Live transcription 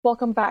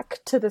Welcome back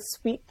to this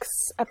week's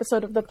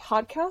episode of the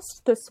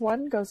podcast. This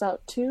one goes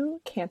out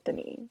to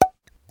Canthony.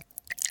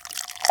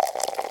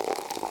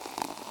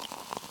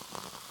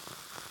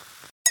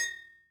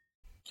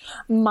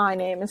 My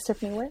name is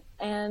Tiffany Witt,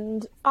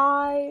 and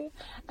I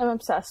am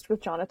obsessed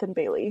with Jonathan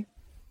Bailey.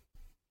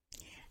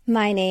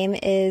 My name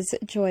is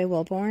Joy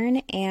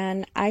Wilborn,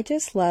 and I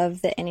just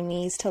love the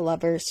enemies to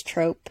lovers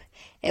trope.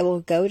 It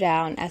will go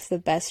down as the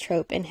best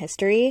trope in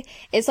history.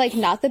 It's like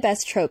not the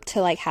best trope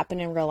to like happen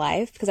in real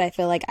life, because I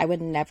feel like I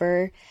would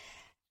never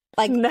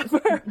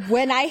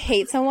when I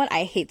hate someone,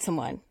 I hate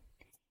someone.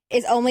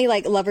 It's only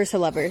like lovers to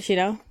lovers, you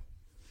know?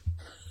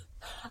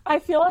 I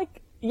feel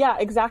like, yeah,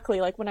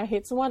 exactly. Like when I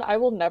hate someone, I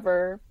will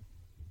never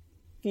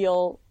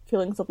feel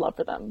feelings of love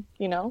for them,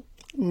 you know?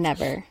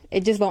 Never.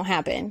 It just won't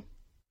happen.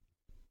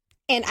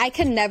 And I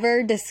can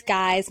never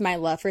disguise my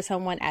love for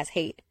someone as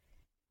hate.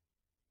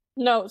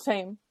 No,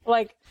 same.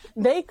 Like,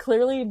 they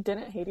clearly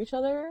didn't hate each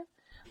other,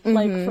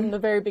 like, from the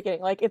very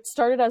beginning. Like, it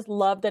started as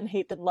love, then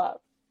hate, then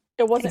love.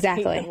 It wasn't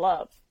hate, then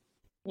love.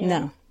 You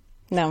know?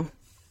 No.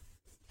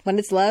 When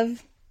it's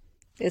love,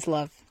 it's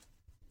love.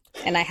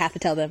 And I have to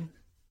tell them.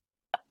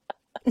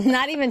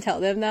 Not even tell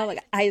them, though.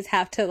 Like, I just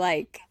have to,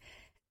 like...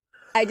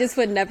 I just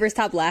would never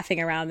stop laughing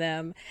around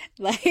them.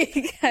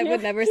 Like, I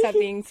would never stop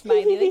being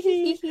smiley. Like,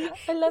 hee, hee,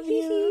 I love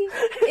you.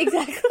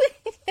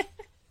 Exactly.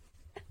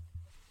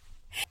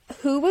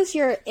 Who was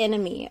your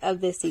enemy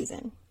of this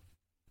season?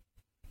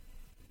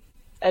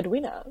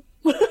 Edwina.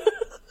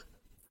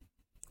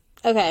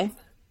 Okay.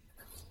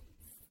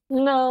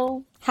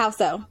 No. How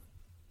so?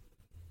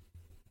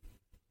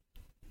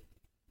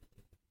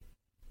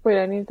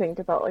 Wait, I need to think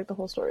about, like, the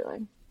whole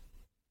storyline.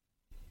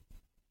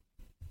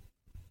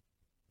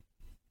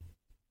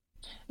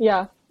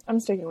 Yeah,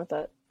 I'm sticking with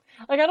it.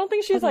 Like, I don't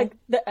think she's, Okay. like,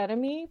 the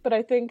enemy, but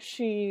I think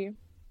she...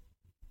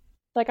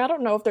 Like, I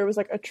don't know if there was,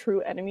 like, a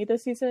true enemy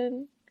this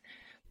season.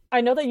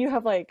 I know that you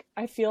have, like...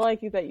 I feel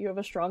like that you have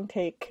a strong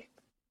take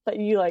that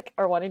you, like,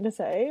 are wanting to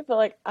say, but,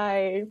 like,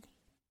 I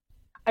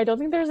don't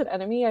think there's an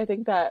enemy. I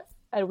think that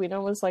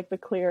Edwina was, like, the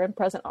clear and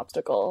present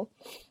obstacle.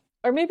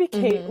 Or maybe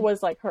Kate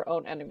was, like, her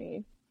own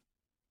enemy.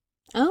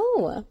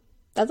 Oh,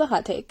 that's a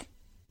hot take.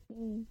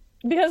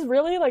 Because,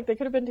 really, like, they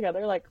could have been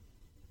together, like,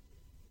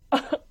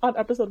 on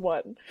episode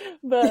 1,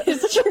 but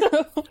It's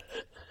true.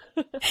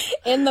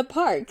 In the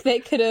park, they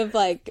could have,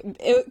 like,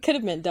 it could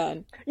have been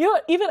done. you know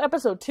what? Even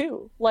episode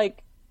 2,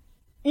 like,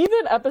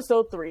 even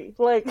episode 3,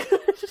 like,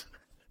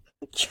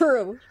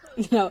 True.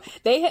 No,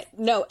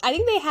 I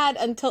think they had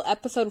until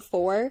episode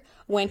 4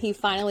 when he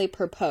finally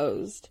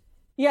proposed.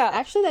 yeah,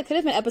 Actually, that could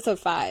have been episode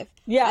 5.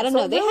 yeah. I don't so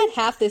know. They really,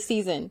 had half this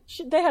season.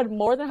 they had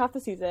more than half the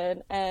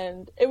season,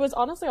 and it was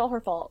honestly all her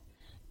fault.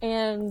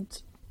 And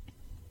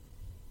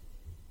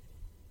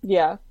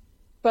yeah,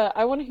 but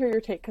I want to hear your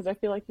take because I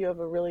feel like you have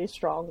a really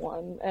strong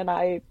one, and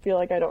I feel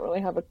like I don't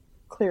really have a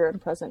clear and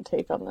present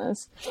take on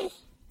this.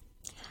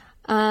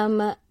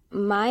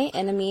 My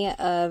enemy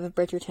of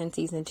Bridgerton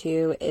season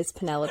 2 is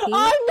Penelope,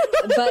 I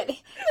knew but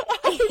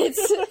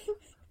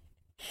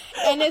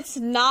it's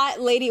not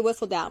Lady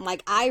Whistledown.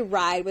 Like, I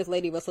ride with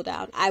Lady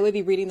Whistledown. I would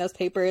be reading those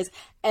papers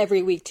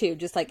every week too,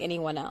 just like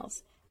anyone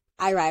else.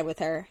 I ride with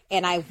her,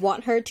 and I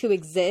want her to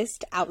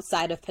exist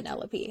outside of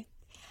Penelope.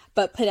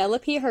 But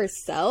Penelope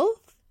herself,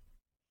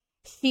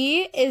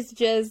 she is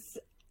just,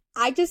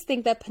 I just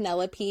think that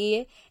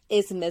Penelope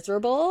is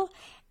miserable,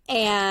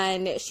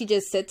 and she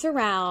just sits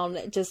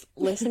around just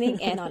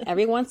listening in on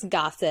everyone's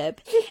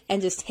gossip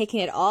and just taking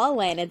it all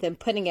in and then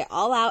putting it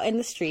all out in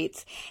the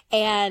streets.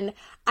 And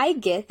I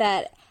get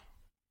that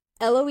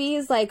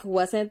Eloise, like,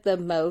 wasn't the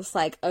most,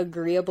 like,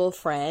 agreeable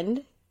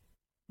friend,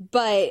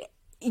 but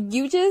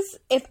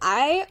if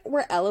I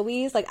were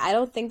Eloise, like, I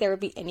don't think there would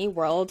be any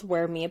world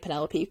where me and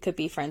Penelope could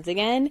be friends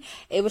again.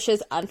 It was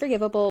just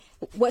unforgivable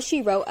what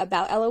she wrote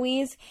about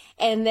Eloise.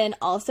 And then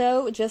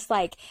also just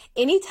like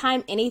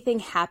anytime anything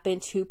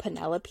happened to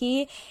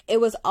Penelope,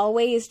 it was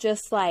always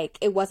just like,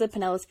 it wasn't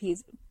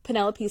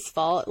Penelope's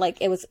fault.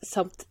 Like, it was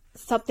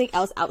something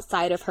else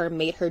outside of her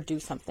made her do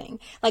something.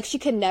 Like, she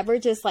could never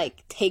just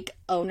like take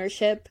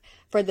ownership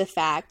for the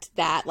fact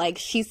that like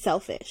she's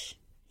selfish.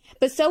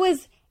 But so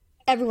is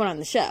everyone on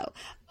the show,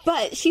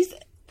 but she's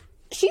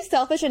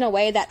selfish in a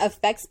way that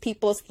affects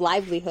people's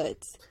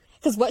livelihoods,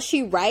 because what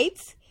she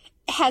writes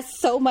has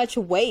so much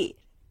weight.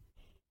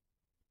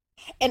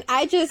 And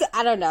I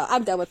don't know,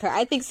 I'm done with her.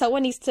 I think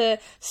someone needs to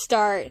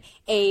start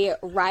a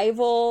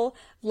rival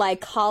like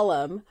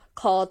column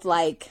called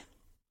like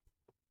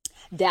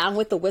Down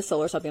with the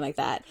Whistle or something like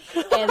that,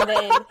 and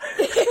then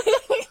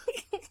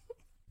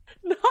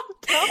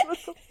Not down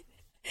with the...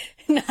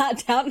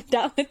 not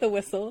down with the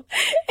whistle,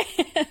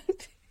 and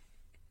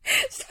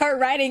start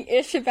writing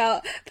ish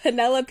about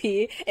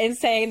Penelope and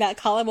saying that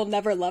Colin will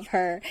never love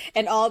her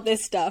and all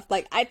this stuff.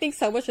 Like, I think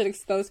someone should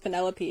expose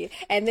Penelope,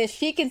 and then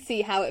she can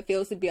see how it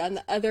feels to be on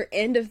the other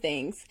end of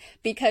things,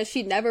 because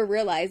she never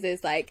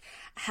realizes like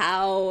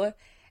how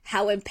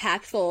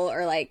impactful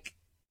or like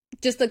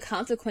just the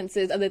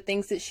consequences of the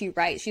things that she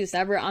writes. She was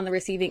never on the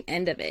receiving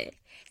end of it.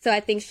 So I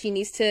think she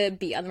needs to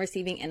be on the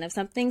receiving end of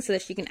something so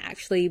that she can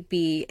actually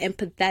be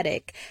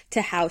empathetic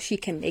to how she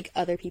can make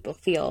other people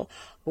feel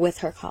with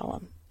her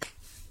column.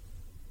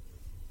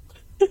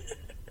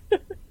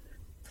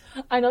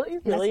 I know that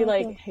you really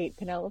like hate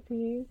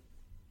Penelope.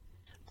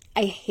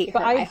 I hate her.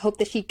 I hope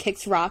that she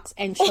kicks rocks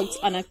and chokes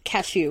on a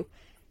cashew.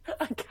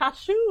 A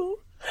cashew?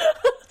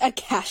 A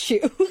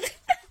cashew.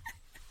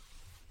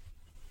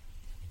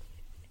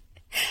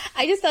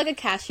 I just feel like a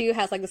cashew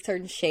has like a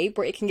certain shape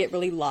where it can get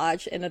really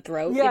lodged in the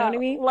throat. Yeah, you know what I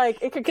mean? Like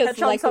it could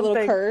catch on like something. A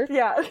little curve.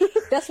 Yeah,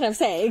 that's what I'm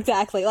saying.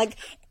 Exactly. Like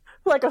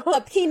a hook.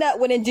 A peanut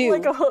wouldn't do.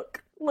 Like a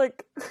hook.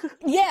 Like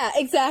yeah,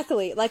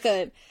 exactly. Like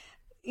a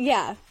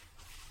yeah.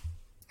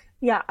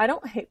 Yeah, I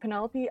don't hate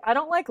Penelope. I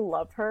don't like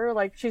love her.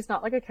 Like she's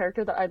not like a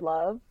character that I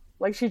love.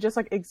 Like she just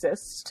like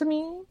exists to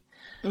me.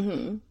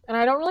 Mm-hmm. And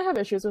I don't really have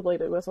issues with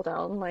Lady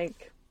Whistledown.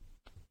 Like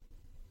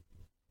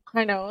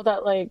I know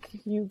that like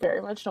you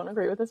very much don't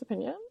agree with this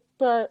opinion,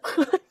 but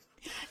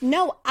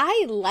no,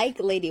 I like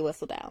Lady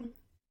Whistledown.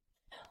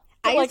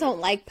 I just don't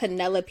like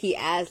Penelope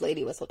as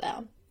Lady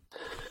Whistledown.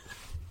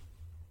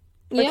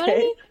 You know what I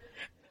mean?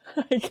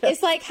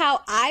 It's like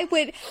how I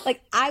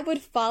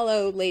would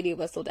follow Lady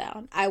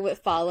Whistledown. I would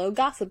follow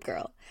Gossip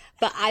Girl.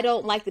 But I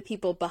don't like the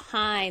people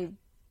behind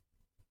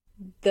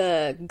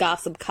the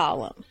gossip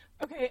column.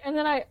 Okay, and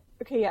then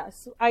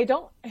yes. I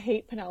don't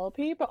hate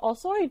Penelope, but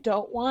also I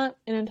don't want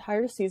an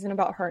entire season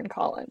about her and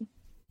Colin.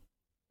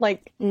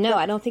 Like no,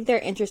 I don't think they're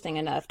interesting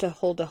enough to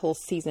hold a whole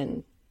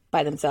season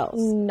by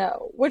themselves.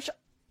 No, which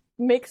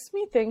makes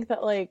me think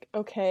that like,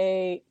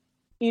 okay,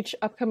 each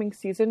upcoming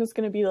season is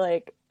going to be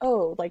like,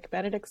 oh, like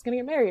Benedict's going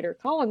to get married or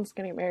Colin's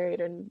going to get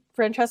married and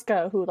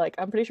Francesca, who like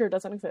I'm pretty sure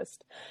doesn't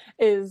exist,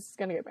 is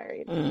going to get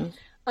married.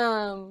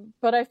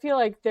 But I feel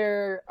like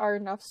there are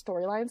enough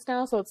storylines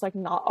now, so it's like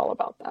not all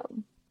about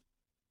them.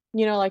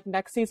 You know, like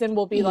next season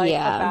will be like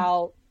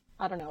about,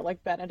 I don't know,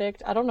 like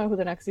Benedict. I don't know who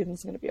the next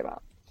season's going to be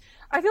about.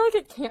 I feel like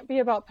it can't be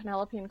about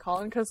Penelope and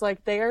Colin because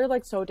like they are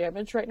like so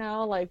damaged right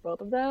now, like both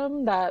of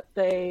them, that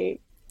they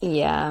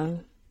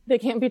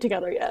can't be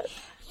together yet.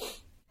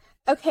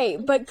 Okay,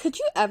 but could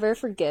you ever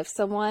forgive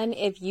someone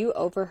if you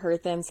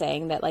overheard them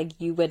saying that like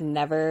you would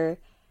never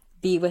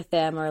be with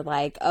them, or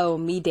like, oh,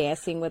 me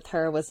dancing with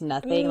her was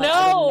nothing, like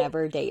I would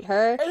never date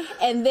her,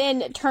 and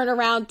then turn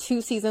around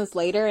 2 seasons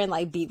later and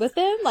like be with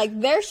them? Like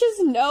there's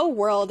just no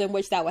world in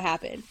which that would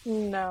happen.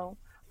 No.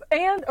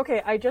 And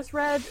okay, I just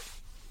read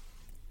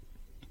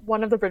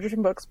one of the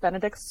Bridgerton books,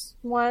 Benedict's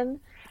one,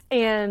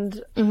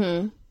 and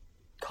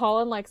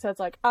Colin like says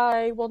like,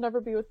 I will never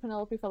be with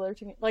Penelope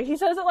Featherton. Like he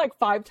says it like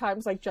 5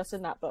 times, like just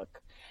in that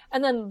book.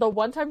 And then the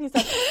one time he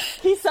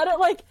said it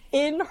like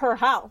in her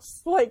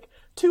house, like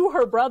to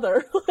her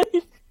brother.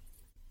 Like,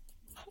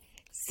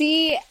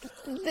 see,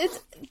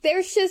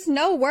 there's just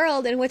no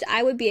world in which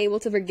I would be able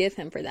to forgive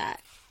him for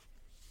that.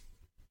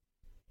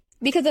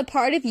 Because a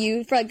part of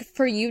you,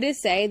 for you to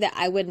say that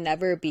I would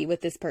never be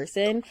with this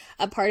person,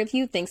 a part of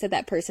you thinks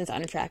that person's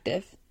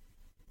unattractive.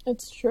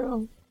 It's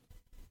true.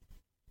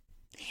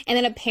 And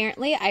then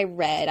apparently I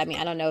read, I mean,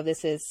 I don't know if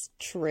this is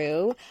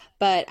true,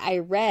 but I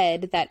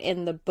read that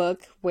in the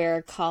book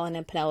where Colin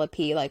and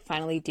Penelope like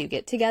finally do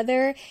get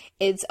together,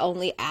 it's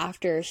only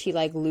after she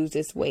like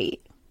loses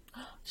weight.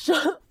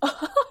 Shut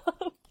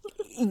up.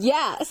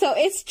 Yeah, so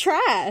it's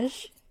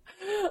trash.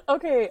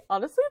 Okay,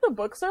 honestly, the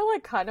books are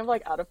like kind of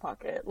like out of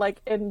pocket.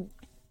 Like in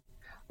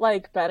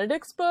like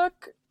Benedict's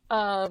book,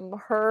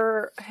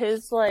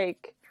 his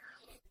like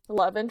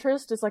love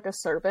interest is like a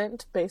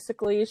servant,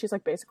 basically. She's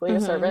like basically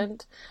a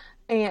servant,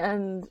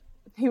 and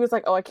he was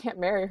like, oh, I can't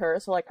marry her,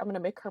 so like I'm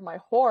gonna make her my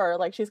whore,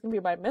 like she's gonna be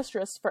my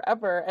mistress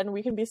forever, and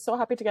we can be so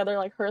happy together,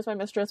 like her as my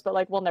mistress, but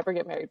like we'll never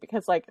get married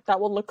because like that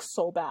will look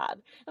so bad.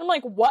 And I'm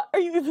like, what are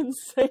you even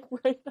saying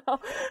right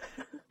now?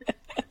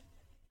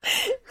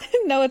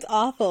 No, it's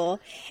awful.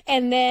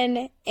 And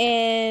then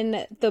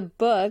in the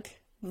book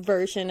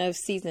version of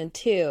season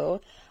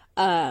 2,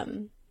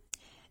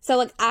 so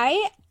like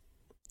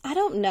I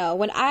don't know,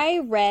 when I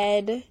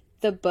read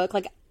the book,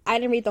 like I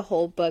didn't read the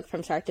whole book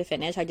from start to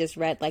finish. I just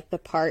read like the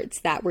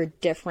parts that were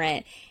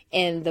different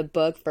in the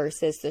book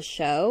versus the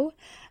show.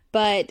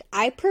 But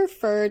I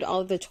preferred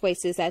all the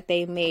choices that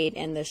they made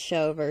in the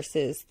show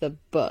versus the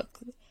book.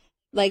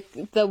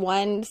 Like the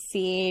one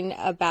scene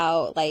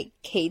about like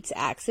Kate's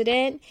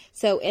accident.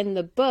 So in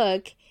the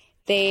book,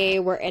 they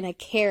were in a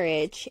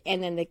carriage,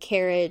 and then the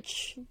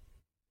carriage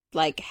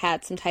like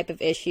had some type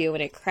of issue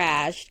and it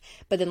crashed.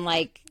 But then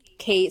like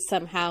Kate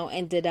somehow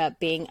ended up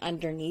being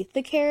underneath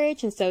the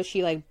carriage, and so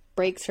she like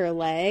breaks her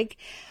leg.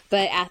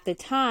 But at the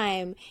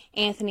time,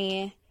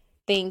 Anthony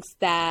thinks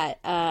that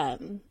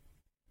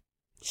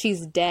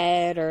she's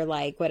dead or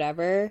like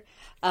whatever.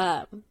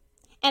 And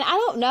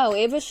I don't know,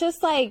 it was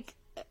just like,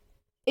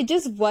 it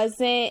just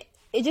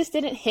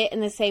didn't hit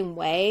in the same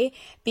way,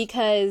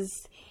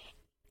 because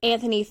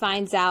Anthony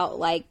finds out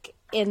like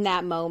in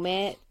that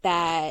moment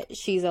that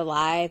she's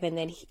alive, and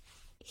then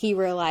he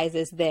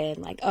realizes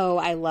then like, oh,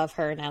 I love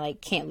her and I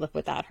like can't live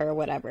without her or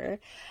whatever.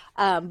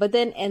 But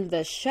then in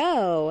the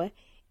show,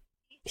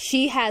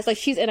 she's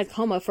in a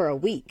coma for a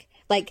week.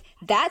 Like,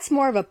 that's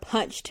more of a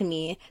punch to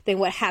me than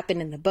what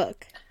happened in the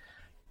book.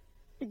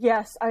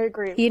 Yes, I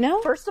agree. You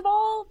know? First of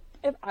all,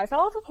 if I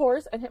fell off a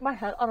horse and hit my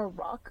head on a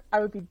rock, I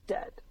would be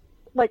dead.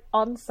 Like,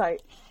 on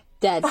sight.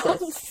 Dead,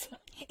 sis.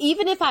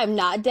 Even if I'm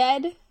not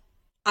dead,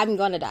 I'm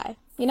gonna die.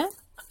 You know?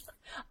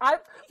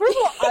 First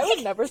of all, I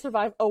would never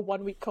survive a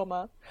 1-week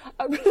coma.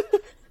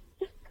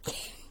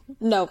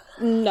 No.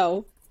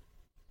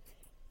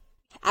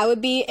 I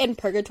would be in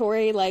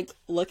purgatory, like,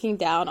 looking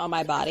down on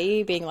my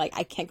body, being like,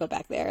 I can't go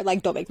back there.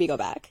 Like, don't make me go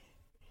back.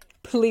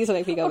 Please don't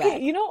make me go back.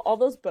 You know all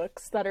those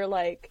books that are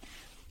like,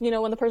 you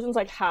know, when the person's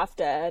like half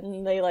dead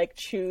and they like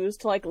choose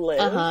to like live?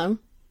 Uh-huh.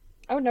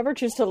 I would never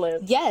choose to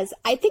live. Yes,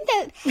 I think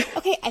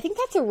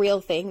that's a real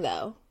thing,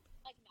 though.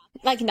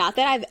 Like, not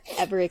that I've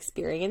ever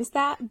experienced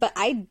that, but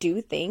I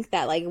do think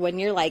that, like, when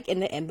you're, like, in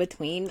the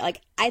in-between,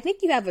 like, I think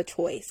you have a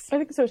choice. I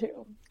think so,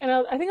 too. And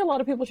I think a lot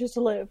of people choose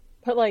to live,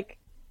 but,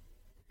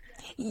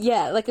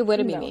 yeah, like, it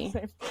wouldn't be me.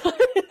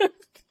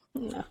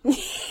 No.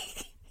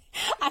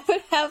 I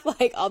would have,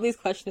 like, all these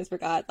questions for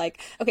God. Like,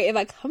 okay, if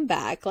I come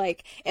back,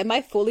 like, am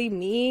I fully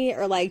me?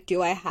 Or, like,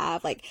 do I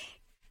have, like,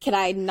 can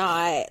I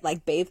not,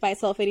 like, bathe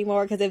myself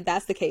anymore? Because if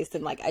that's the case,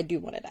 then, like, I do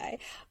want to die.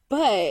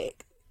 But...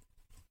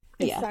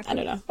 yeah, exactly. I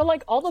don't know. But,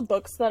 like, all the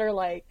books that are,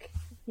 like,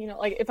 you know,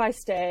 like, If I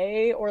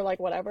Stay or, like,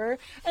 whatever.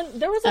 And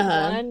there was, like,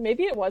 one,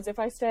 maybe it was If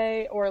I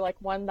Stay, or, like,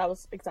 one that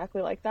was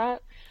exactly like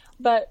that.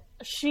 But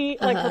she,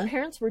 like, her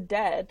parents were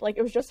dead. Like,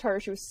 it was just her.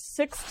 She was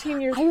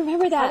 16 years... I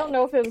remember that. I don't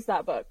know if it was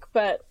that book,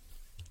 but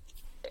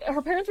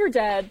her parents were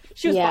dead.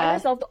 She was by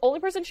herself. The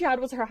only person she had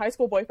was her high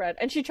school boyfriend,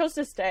 and she chose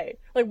to stay.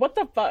 Like, what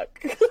the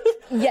fuck?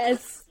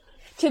 Yes.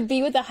 To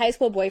be with a high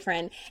school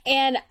boyfriend.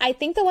 And I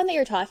think the one that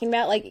you're talking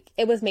about, like,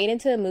 it was made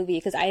into a movie,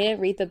 because I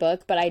didn't read the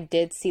book, but I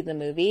did see the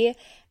movie.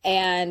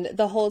 And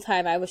the whole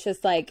time I was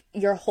just like,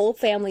 your whole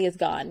family is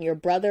gone. Your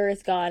brother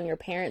is gone. Your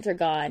parents are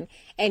gone.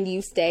 And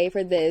you stay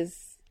for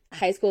this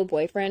high school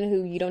boyfriend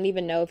who you don't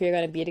even know if you're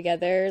going to be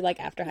together,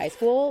 like, after high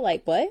school.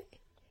 Like, what?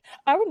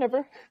 I would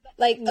never.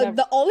 Like,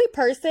 the only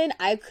person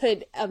I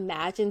could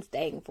imagine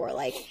staying for,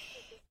 like,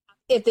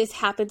 if this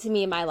happened to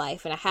me in my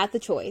life and I had the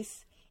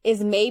choice,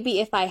 is maybe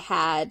if I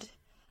had,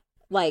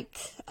 like,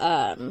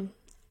 a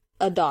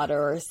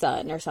daughter or a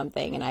son or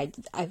something, and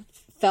I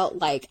felt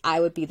like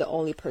I would be the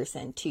only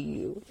person to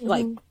you,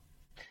 like,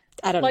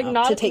 I don't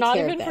know, to take care of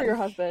them. Not even for your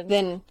husband.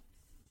 Then,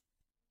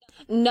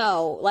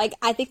 no, like,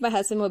 I think my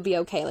husband would be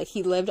okay. Like,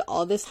 he lived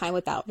all this time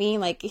without me.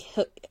 Like,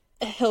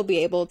 he'll be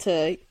able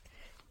to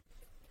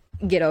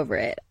get over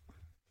it.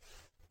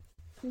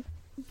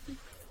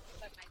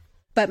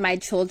 But my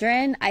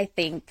children, I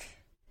think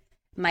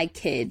my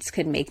kids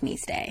could make me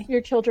stay.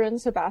 Your children,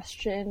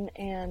 Sebastian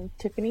and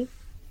Tiffany?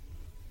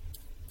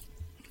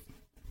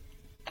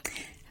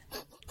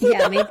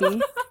 Yeah,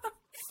 maybe.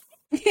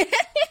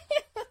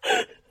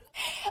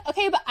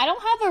 Okay, but I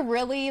don't have a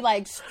really,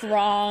 like,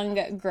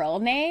 strong girl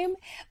name,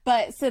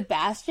 but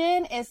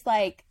Sebastian is,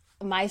 like,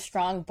 my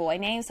strong boy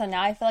name, so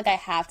now I feel like I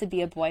have to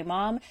be a boy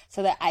mom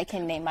so that I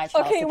can name my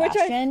child Sebastian. Which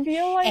I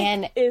feel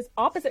like is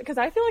opposite, because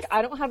I feel like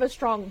I don't have a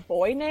strong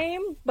boy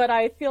name, but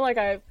I feel like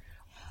I've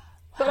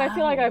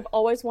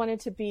always wanted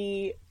to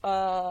be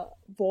a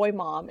boy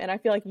mom, and I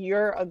feel like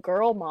you're a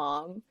girl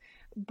mom,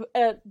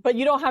 but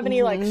you don't have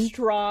any like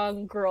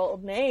strong girl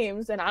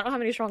names, and I don't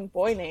have any strong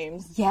boy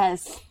names.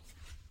 Yes,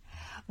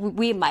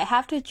 we might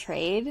have to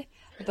trade,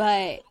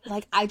 but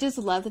like I just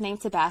love the name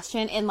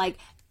Sebastian, and like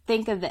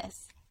think of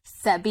this.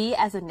 Sebi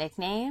as a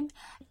nickname,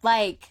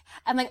 like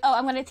I'm like, oh,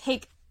 I'm gonna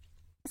take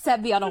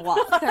Sebi on a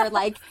walk, or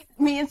like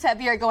me and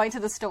Sebi are going to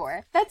the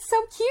store. That's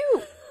so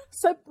cute.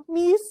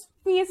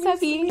 Me and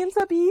Sebi. Me and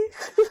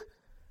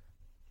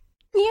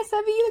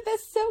Sebi,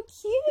 that's so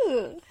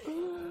cute.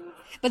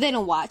 But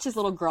then watch his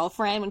little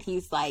girlfriend when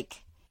he's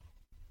like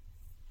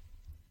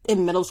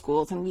in middle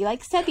school and be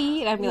like, Sebi,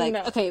 and I'd be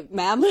like, okay,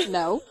 ma'am,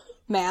 no.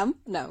 Ma'am,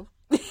 no.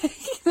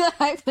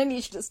 I'm gonna need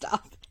you to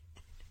stop.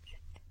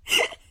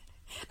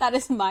 That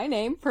is my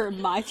name for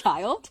my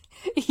child.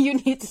 You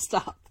need to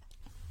stop.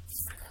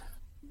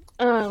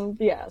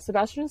 Yeah,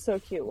 Sebastian is so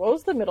cute. What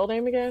was the middle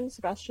name again?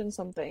 Sebastian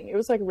something. It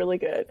was like really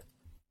good.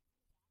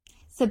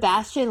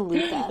 Sebastian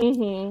Luca.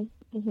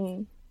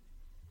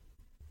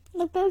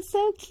 Look, that's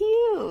so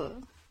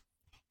cute.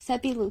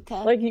 Sebi Luca.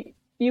 Like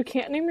you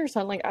can't name your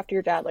son like after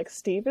your dad. Like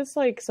Steve is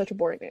like such a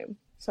boring name.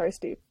 Sorry,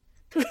 Steve.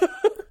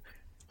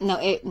 No,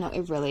 it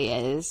really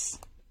is.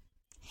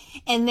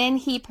 And then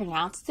he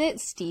pronounced it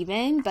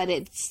Steven, but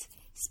it's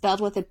spelled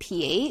with a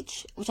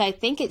PH, which I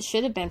think it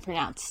should have been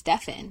pronounced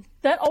Stefan.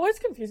 That always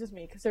confuses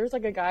me, because there was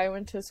like a guy I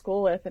went to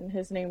school with and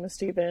his name was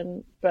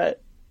Steven,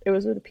 but it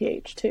was with a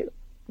PH too.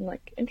 I'm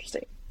like,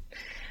 interesting.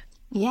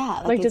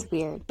 Yeah, like it's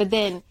weird. But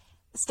then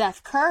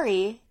Steph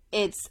Curry,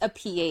 it's a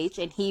PH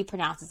and he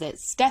pronounces it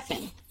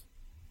Stefan.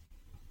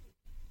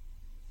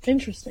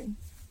 Interesting.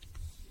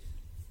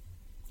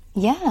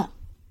 Yeah.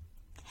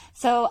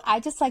 So I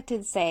just like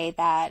to say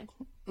that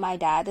my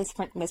dad is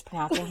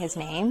mispronouncing his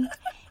name,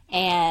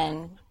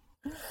 and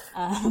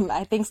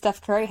I think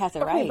Steph Curry has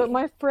it Okay, but right.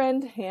 my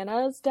friend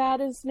Hannah's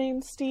dad is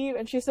named Steve,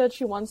 and she said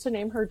she wants to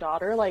name her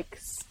daughter like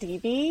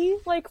Stevie,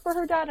 like for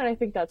her dad, and I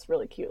think that's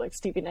really cute, like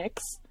Stevie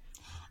Nicks.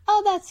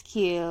 Oh, that's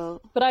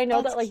cute. But I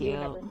know That's that like you would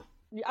cute. never.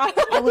 Yeah.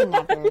 I would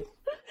never.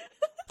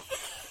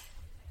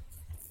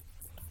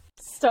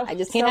 I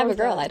just can't have Stella's a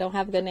girl. dad. I don't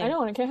have a good I name.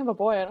 know, and I can't have a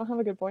boy. I don't have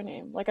a good boy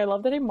name. Like I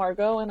love the name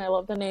Margot, and I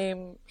love the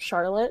name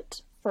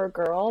Charlotte for a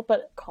girl,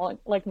 but calling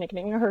like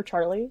nicknaming her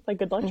Charlie, like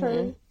good luck,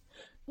 Charlie.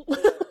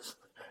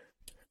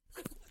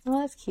 Oh,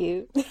 that's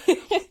cute.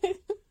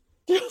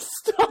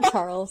 Stop.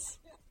 Charles.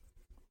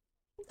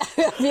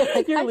 I'd be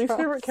like, Your "Hi, least Charles."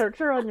 favorite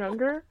character on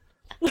Younger?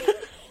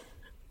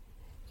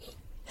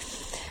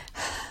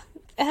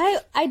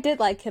 I did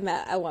like him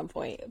at one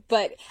point,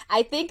 but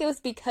I think it was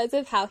because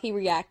of how he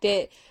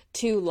reacted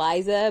to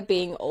Liza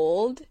being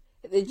old.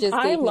 It just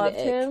I gave me loved the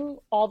ick. him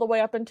all the way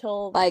up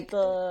until Like,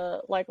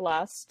 the like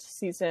last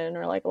season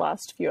or like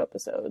last few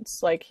episodes.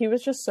 Like he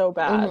was just so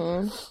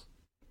bad.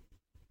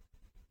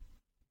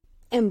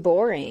 and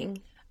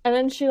boring. And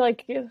then she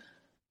like And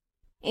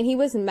he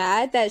was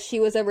mad that she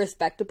was a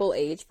respectable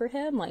age for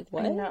him. Like, I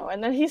what? know.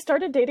 And then he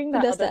started dating Who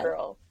that does other that?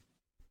 girl.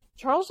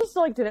 Charles just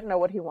like didn't know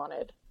what he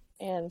wanted.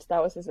 And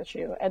that was his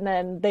issue. And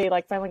then they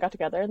like finally got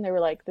together and they were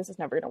like, this is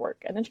never gonna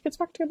work. And then she gets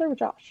back together with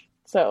Josh.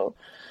 So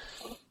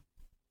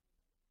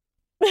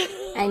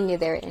I knew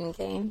they were in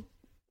game.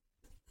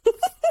 okay,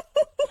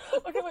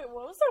 wait,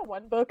 what was that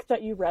one book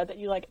that you read that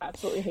you like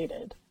absolutely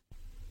hated?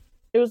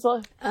 It was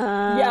like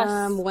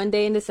yes. One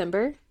Day in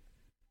December.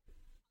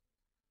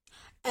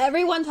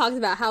 Everyone talks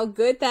about how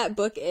good that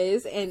book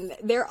is, and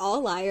they're all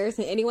liars.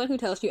 And anyone who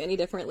tells you any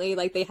differently,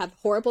 like they have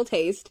horrible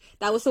taste.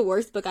 That was the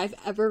worst book I've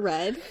ever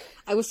read.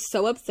 I was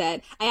so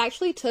upset. I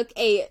actually took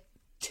a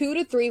 2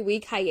 to 3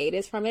 week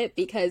hiatus from it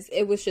because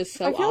it was just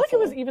so I feel awful. like it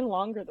was even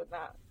longer than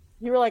that.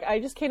 You were like, I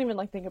just can't even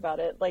like think about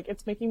it. Like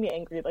it's making me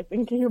angry like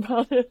thinking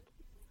about it.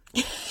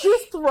 She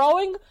was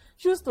throwing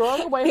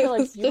away her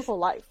like beautiful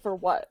life for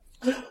what?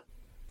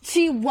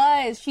 She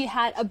was. She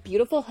had a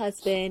beautiful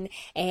husband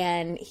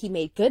and he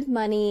made good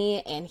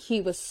money and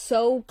he was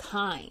so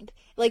kind.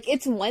 Like,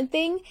 it's one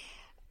thing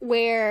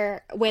when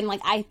like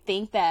I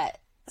think that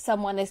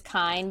someone is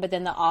kind, but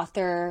then the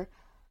author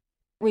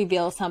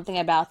reveals something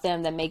about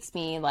them that makes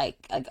me like,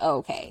 oh,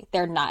 okay,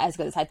 they're not as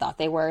good as I thought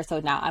they were.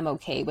 So now I'm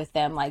okay with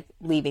them like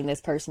leaving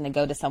this person to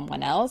go to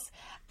someone else.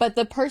 But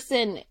the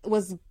person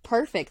was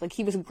perfect. Like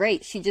he was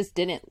great. She just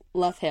didn't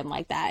love him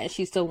like that. And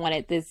she still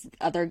wanted this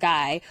other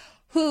guy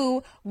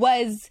who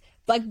was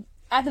like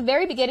at the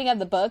very beginning of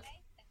the book,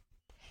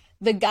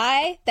 the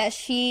guy that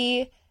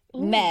she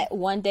met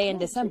one day in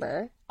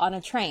December on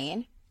a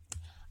train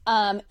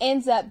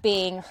ends up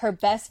being her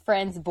best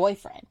friend's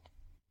boyfriend.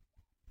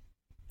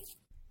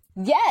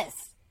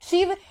 Yes.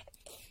 It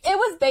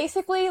was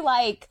basically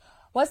like,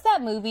 what's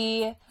that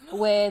movie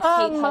with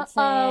Kate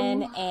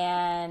Hudson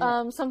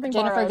and Something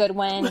Jennifer borrowed.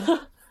 Goodwin?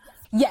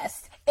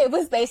 Yes. It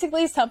was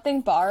basically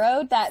Something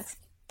Borrowed that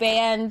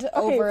spanned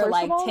over first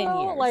like of all, 10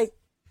 though, years. like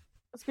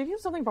speaking of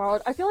something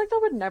borrowed, I feel like that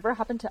would never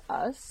happen to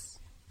us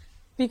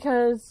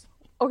because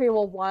okay,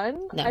 well,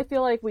 one, No. I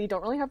feel like we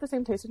don't really have the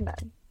same taste in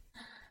men.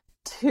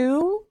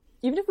 Two,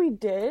 even if we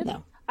did,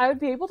 No. I would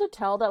be able to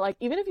tell that like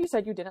even if you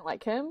said you didn't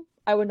like him,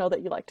 I would know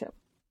that you liked him.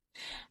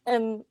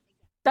 And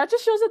that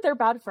just shows that they're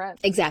bad friends.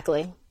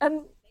 Exactly.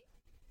 And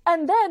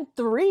then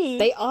three,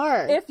 They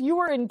are. if you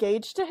were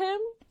engaged to him,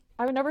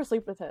 I would never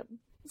sleep with him.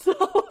 So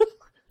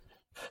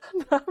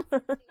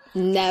never.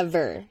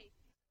 Never.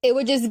 It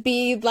would just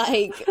be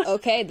like,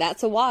 okay,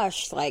 that's a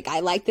wash. Like, I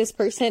like this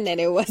person and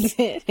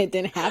it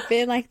didn't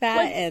happen like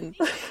that. And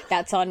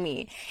that's on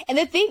me. And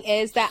the thing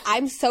is that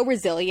I'm so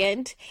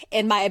resilient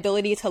in my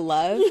ability to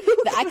love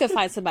that I could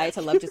find somebody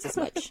to love just as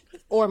much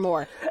or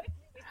more.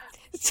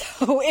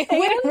 So it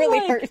wouldn't really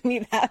like- hurt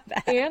me that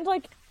bad. And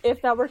like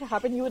if that were to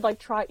happen, you would like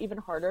try even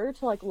harder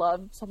to like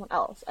love someone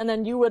else. And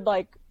then you would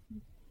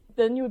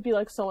be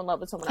like so in love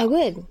with someone I else.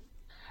 would.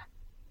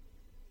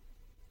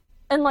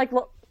 And like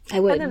I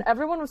would. and then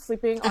everyone was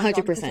sleeping on 100%.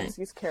 John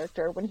Krasinski's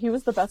character when he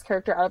was the best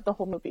character out of the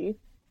whole movie.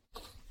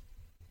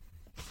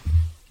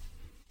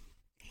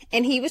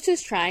 And he was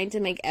just trying to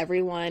make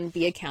everyone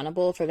be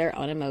accountable for their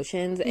own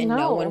emotions, and no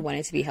No. one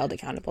wanted to be held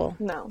accountable.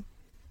 No.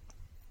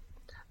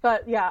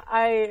 But yeah,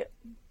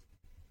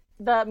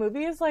 that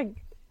movie is like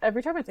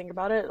every time I think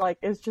about it, like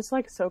it's just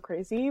like so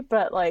crazy,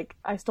 but like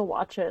I still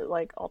watch it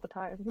like all the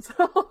time.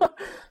 So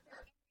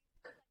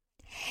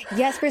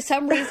Yes, for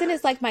some reason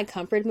it's like my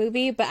comfort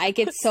movie, but I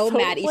get so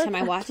mad each like, time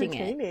I'm watching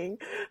it. entertaining.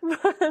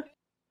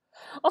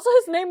 Also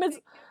his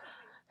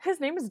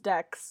name is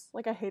Dex.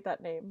 Like I hate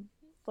that name.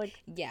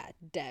 Yeah,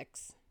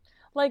 Dex.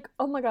 Like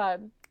oh my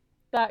god.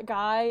 That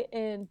guy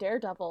in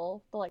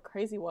Daredevil, the like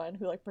crazy one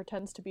who like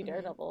pretends to be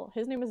Daredevil.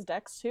 His name is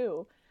Dex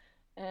too.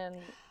 And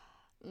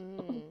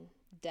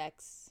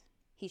Dex.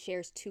 He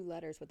shares 2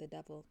 letters with the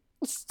devil.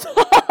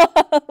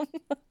 stop.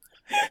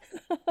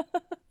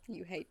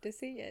 You hate to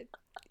see it.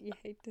 You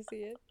hate to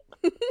see it.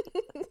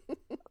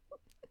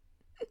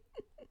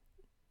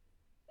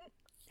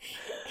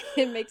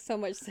 It makes so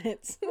much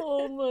sense.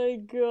 Oh my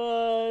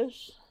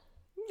gosh.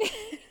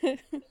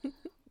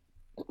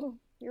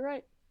 You're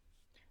right.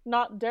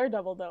 Not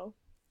Daredevil though.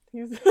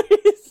 He's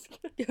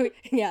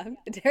Yeah,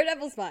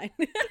 Daredevil's fine.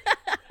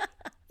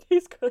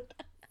 he's good.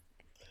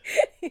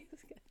 He's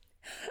good.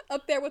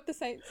 Up there with the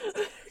Saints.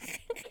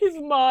 He's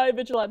my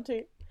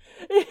vigilante.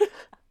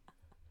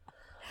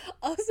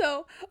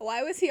 Also,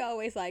 why was he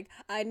always like,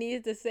 I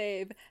need to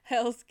save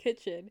Hell's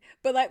Kitchen?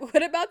 But like,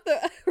 what about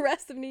the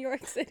rest of New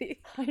York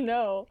City? I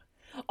know.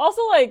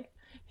 Also, like,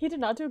 he did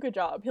not do a good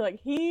job.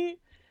 He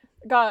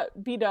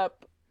got beat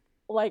up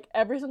like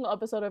every single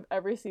episode of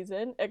every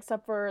season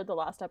except for the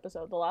last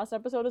episode. The last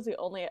episode is the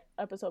only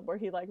episode where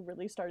he like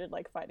really started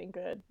like fighting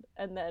good,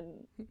 and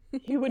then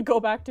he would go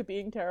back to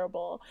being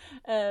terrible.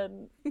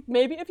 And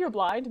maybe if you're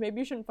blind, maybe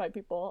you shouldn't fight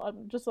people.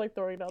 I'm just like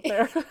throwing it out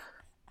there.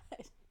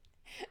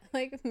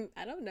 Like,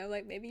 I don't know,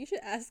 like maybe you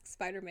should ask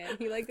Spider-Man.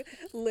 He like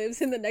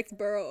lives in the next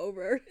borough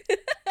over.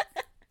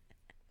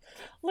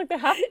 Like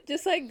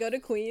Just like go to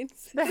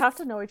Queens. they have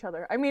to know each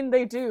other. I mean,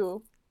 they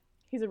do.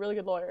 He's a really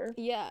good lawyer.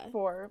 Yeah.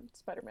 For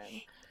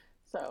Spider-Man.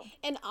 So.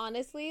 And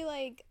honestly,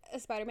 like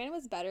Spider-Man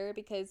was better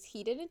because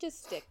he didn't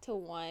just stick to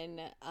one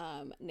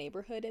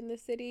neighborhood in the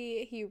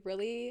city. He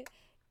really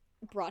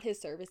brought his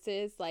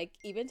services like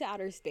even to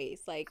outer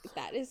space. Like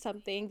that is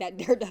something that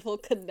Daredevil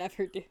could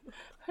never do.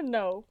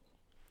 No.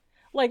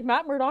 Like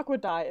Matt Murdock would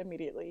die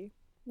immediately.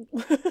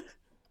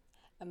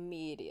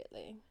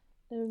 Immediately.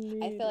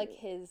 I feel like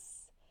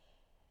his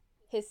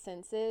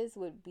senses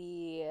would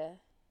be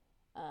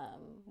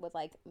would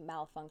like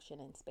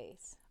malfunction in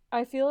space.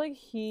 I feel like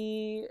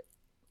he,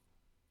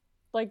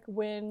 like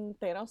when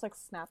Thanos like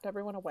snapped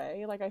everyone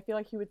away, like I feel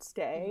like he would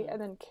stay, and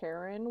then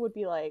Karen would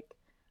be like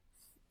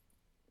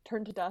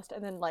turned to dust,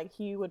 and then like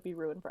he would be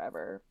ruined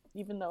forever,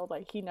 even though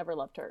like he never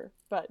loved her,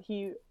 but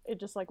it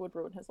just like would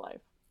ruin his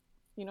life.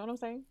 You know what I'm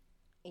saying?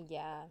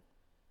 Yeah.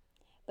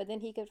 But then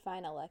he could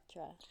find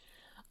Elektra.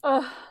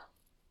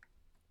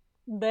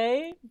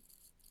 They're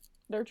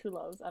true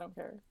loves. I don't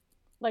care.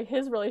 Like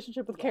his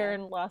relationship with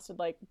Karen lasted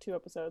like 2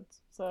 episodes,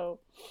 so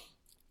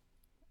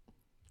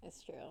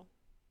it's true.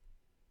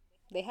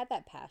 They had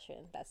that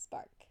passion, that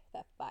spark,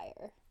 that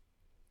fire.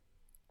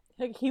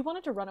 Like he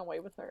wanted to run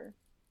away with her.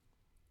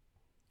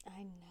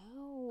 I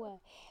know.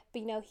 But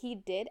you know, he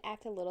did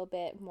act a little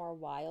bit more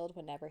wild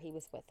whenever he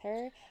was with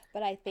her,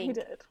 but I think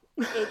he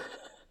did.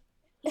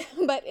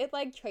 But it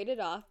like traded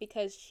off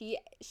because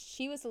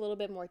she was a little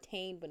bit more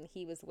tamed when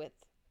he was with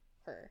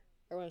her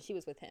or when she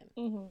was with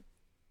him.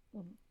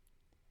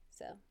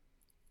 So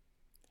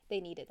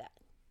they needed that.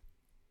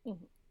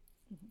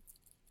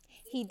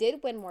 He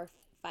did win more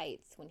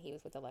fights when he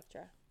was with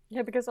Elektra.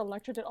 Yeah, because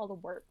Elektra did all the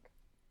work.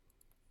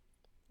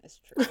 That's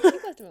true. She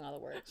was doing all the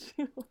work.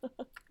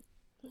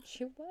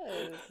 She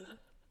was.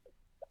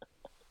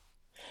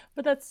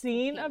 But that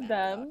scene of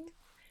them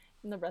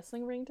in the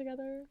wrestling ring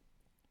together.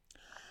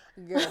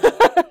 Girl.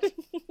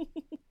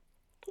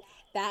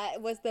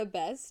 That was the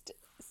best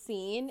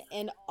scene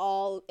in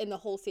the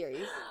whole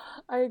series.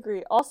 I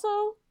agree.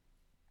 Also,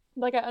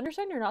 like I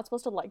understand you're not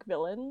supposed to like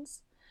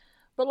villains,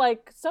 but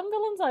like some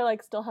villains I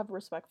like still have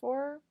respect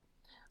for.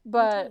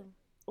 But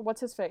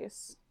what's his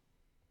face?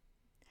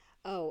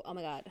 Oh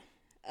my god.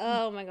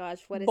 Oh my gosh,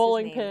 what is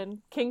Bowling his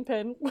name? pin.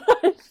 Kingpin.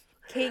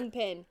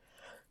 Kingpin.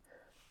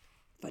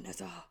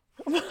 Vanessa.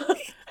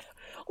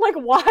 Like,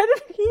 why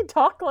did he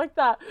talk like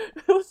that?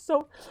 It was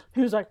so...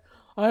 He was like,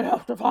 I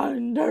have to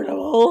find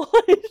Daredevil.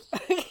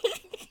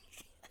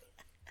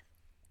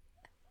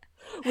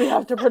 We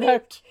have to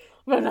protect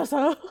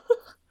Vanessa.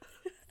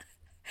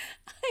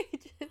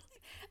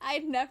 I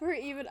never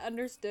even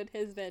understood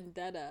his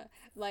vendetta.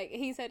 Like,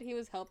 he said he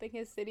was helping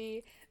his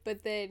city,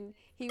 but then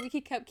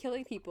he kept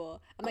killing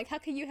people. I'm like, how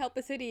can you help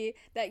a city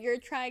that you're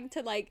trying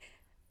to, like,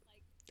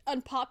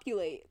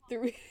 unpopulate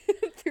through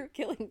through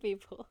killing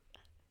people?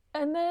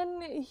 And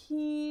then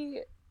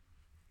he,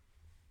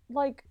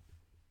 like,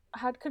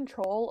 had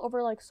control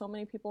over, like, so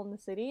many people in the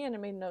city, and it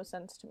made no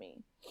sense to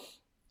me.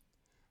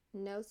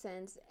 No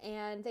sense.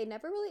 And they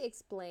never really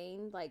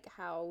explained, like,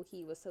 how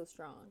he was so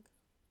strong.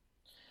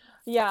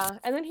 Yeah,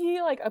 and then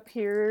he, like,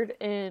 appeared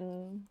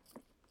in,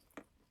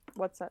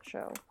 what's that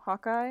show?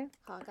 Hawkeye?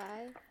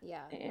 Hawkeye?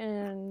 Yeah.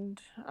 And,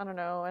 I don't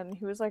know, and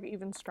he was, like,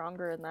 even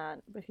stronger in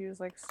that, but he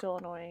was, like, still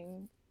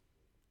annoying.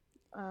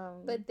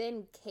 But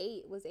then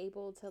Kate was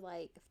able to,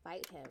 like,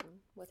 fight him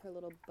with her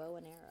little bow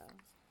and arrow.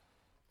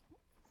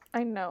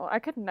 I know. I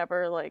could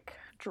never, like,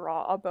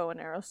 draw a bow and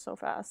arrow so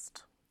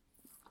fast.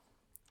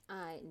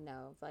 I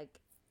know. Like,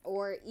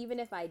 or even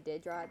if I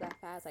did draw it that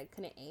fast, I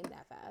couldn't aim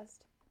that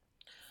fast.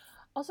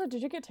 Also,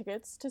 did you get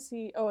tickets to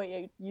see... Oh, wait,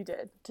 yeah, you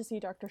did. To see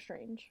Doctor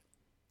Strange.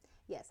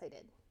 Yes, I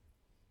did.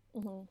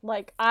 Mm-hmm.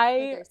 Like,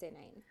 Thursday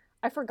night.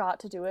 I forgot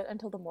to do it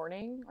until the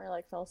morning, or,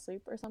 like, fell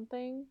asleep or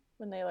something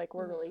when they, like,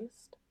 were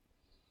released.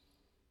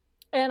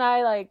 And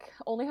I, like,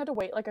 only had to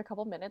wait, like, a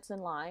couple minutes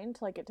in line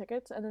to, like, get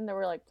tickets, and then there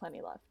were, like,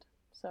 plenty left.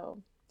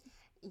 So...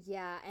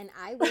 Yeah, and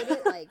I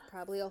waited, like,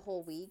 probably a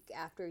whole week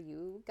after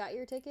you got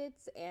your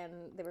tickets,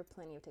 and there were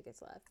plenty of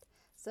tickets left.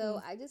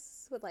 So I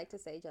just would like to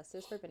say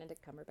justice for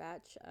Benedict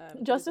Cumberbatch.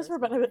 He Justice for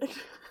deserves more. Benedict.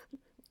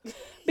 He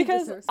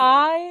Because deserves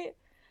more.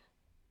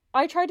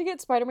 I tried to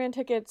get Spider-Man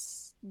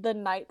tickets the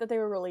night that they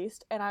were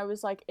released, and I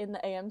was like in the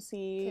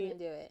AMC Couldn't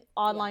do it.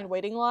 online Yeah.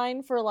 waiting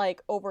line for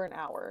like over an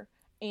hour,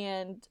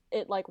 and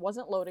it like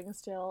wasn't loading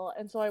still,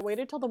 and so I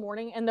waited till the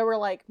morning, and there were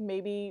like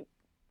maybe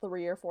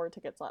 3 or 4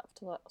 tickets left,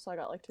 so I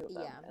got like 2 of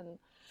them, Yeah. and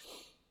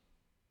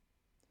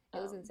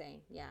It was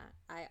insane. Yeah.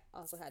 I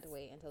also had to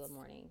wait until the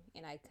morning,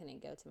 and I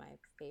couldn't go to my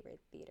favorite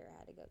theater. I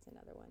had to go to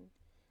another one.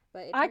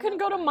 But it I turned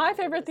couldn't out go to fine. my I was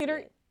able favorite to see theater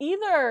it.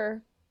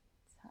 either.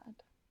 Sad.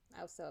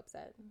 I was so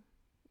upset.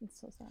 It's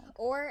so sad.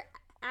 Or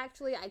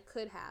actually, I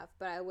could have,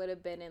 but I would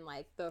have been in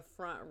like the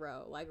front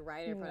row, like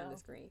right in front of No. the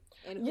screen.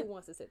 And who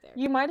wants to sit there?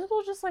 You might as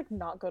well just like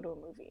not go to a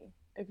movie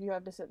if you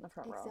have to sit in the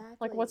front row. Like,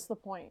 Exactly. what's the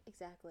point?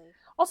 Exactly.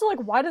 Also, like,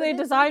 why do But they then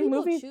some design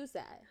people movie? choose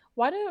that.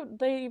 Why do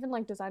they even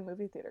like design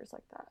movie theaters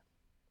like that?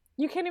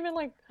 You can't even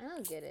like I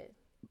don't get it.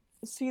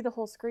 see the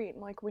whole screen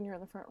like when you're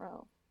in the front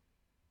row.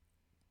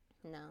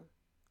 No.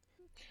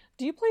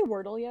 Do you play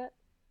Wordle yet?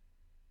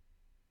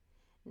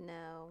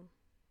 No.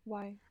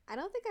 Why? I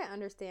don't think I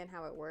understand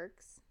how it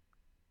works.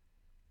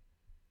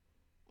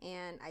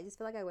 And I just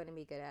feel like I wouldn't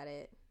be good at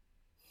it.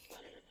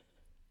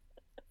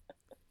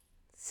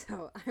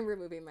 So I'm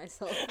removing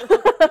myself from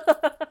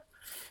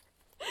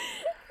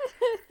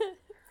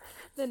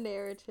the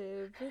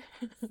narrative.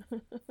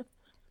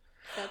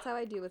 That's how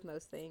I do with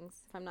most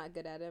things. If I'm not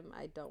good at them,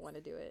 I don't want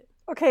to do it.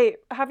 Okay,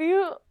 have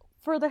you,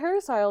 for the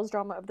Harry Styles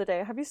drama of the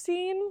day, have you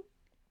seen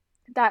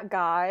that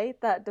guy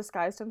that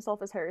disguised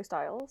himself as Harry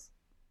Styles?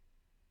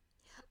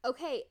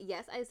 Okay,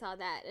 yes, I saw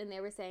that. And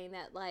they were saying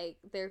that, like,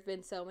 there have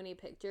been so many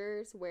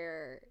pictures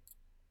where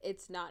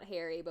it's not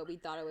Harry, but we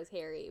thought it was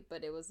Harry,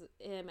 but it was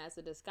him as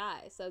a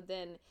disguise. So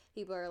then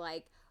people are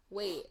like,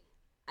 wait,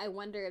 I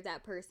wonder if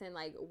that person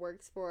like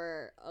works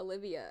for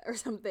Olivia or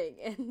something.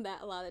 And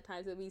that a lot of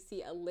times when we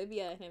see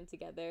Olivia and him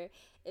together,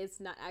 it's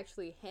not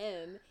actually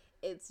him.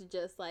 It's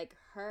just like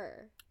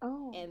her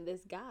and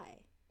this guy.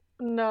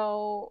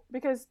 No,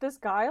 because this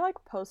guy like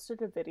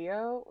posted a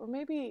video, or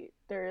maybe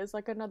there is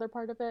like another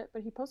part of it,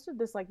 but he posted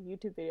this like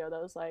YouTube video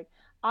that was like,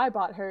 I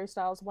bought Harry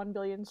Styles 1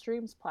 billion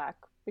streams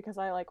plaque because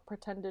I like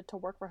pretended to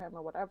work for him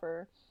or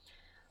whatever.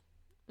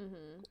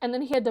 Mm-hmm. And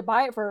then he had to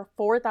buy it for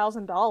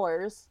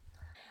 $4,000.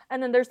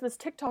 And then there's this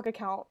TikTok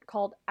account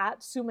called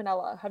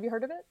 @Sumanella. Have you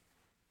heard of it?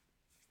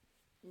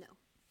 No.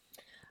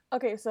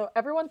 Okay, so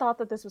everyone thought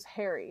that this was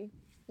Harry.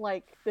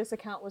 Like, this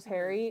account was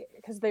Harry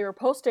because they were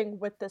posting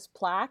with this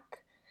plaque.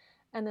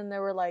 And then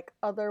there were, like,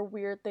 other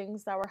weird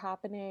things that were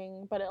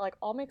happening. But it, like,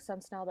 all makes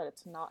sense now that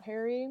it's not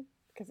Harry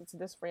because it's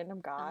this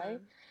random guy.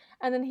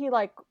 And then he,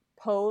 like,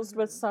 posed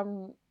with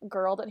some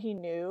girl that he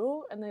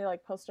knew. And they,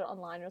 like, posted it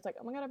online. It was like,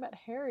 oh my god, I met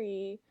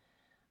Harry.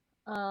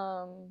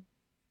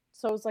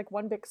 So it was, like,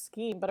 one big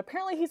scheme. But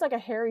apparently he's, like, a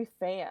Harry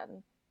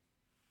fan.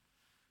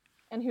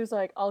 And he was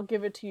like, I'll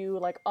give it to you,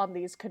 like, on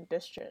these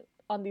conditions.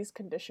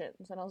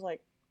 And I was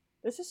like,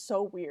 this is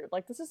so weird.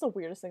 Like, this is the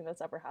weirdest thing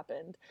that's ever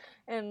happened.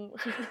 And,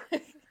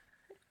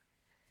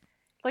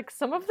 like,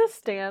 some of the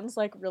stans,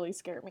 like, really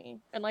scare me.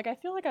 And, like, I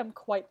feel like I'm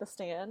quite the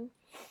stan.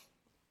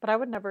 But I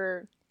would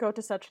never go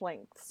to such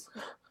lengths.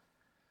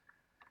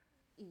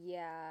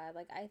 Yeah,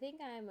 like I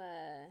think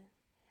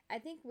I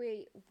think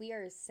we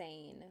are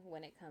sane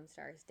when it comes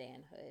to our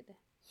stanhood.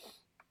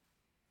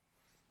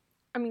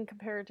 I mean,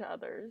 compared to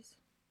others.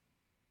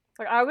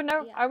 Like, I would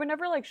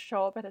never, like,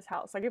 show up at his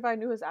house. Like, if I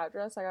knew his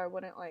address, like, I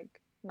wouldn't,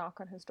 like, knock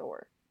on his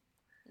door.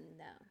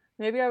 No.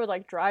 Maybe I would,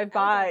 like, drive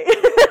by.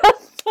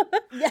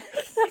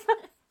 Yes.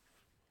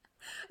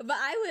 But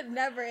I would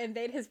never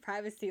invade his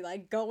privacy,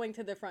 like going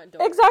to the front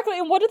door. Exactly.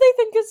 And what do they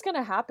think is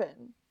gonna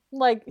happen?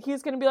 Like,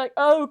 he's gonna be like,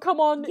 oh, come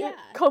on,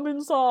 come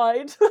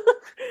inside.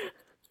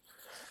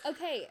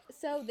 Okay,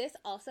 so this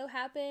also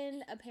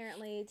happened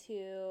apparently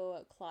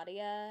to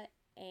Claudia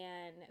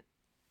and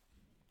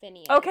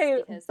Phineas.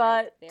 Okay, because,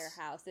 but like, their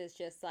house is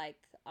just like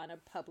on a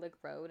public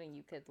road and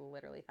you could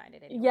literally find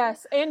it anywhere.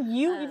 Yes, and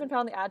you even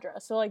found the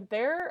address. So like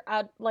their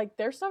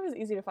stuff is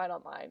easy to find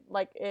online.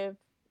 Like, if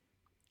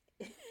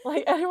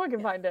like anyone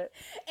can find it.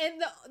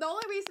 And the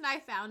only reason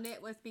I found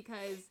it was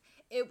because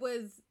it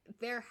was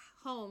their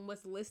home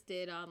was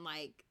listed on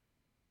like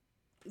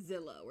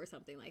Zillow or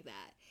something like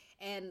that.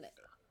 And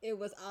it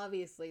was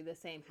obviously the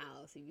same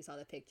house. And you saw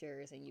the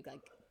pictures and you like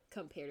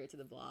compared it to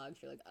the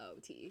blogs. You're like, oh,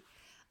 T.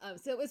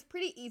 So it was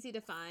pretty easy to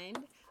find.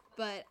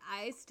 But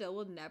I still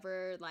will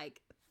never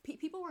like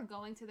people were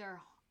going to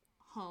their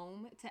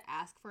home to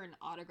ask for an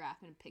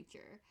autograph and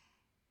picture.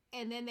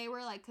 And then they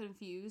were like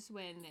confused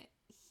when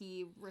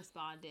he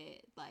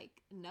responded like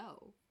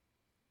no.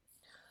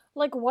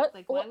 Like, what?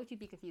 Like, why would you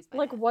be confused by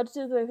like that? what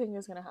do they think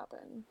is gonna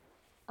happen?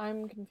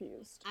 I'm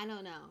confused. I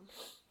don't know.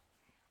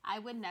 I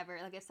would never,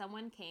 like, if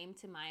someone came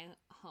to my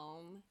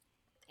home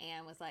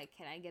and was like,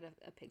 can I get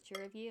a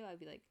picture of you? I'd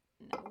be like,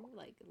 no,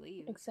 like,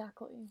 leave.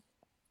 Exactly.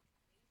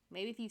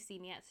 Maybe if you see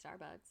me at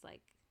Starbucks,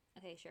 like,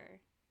 okay, sure.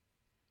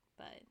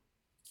 But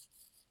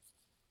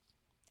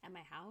at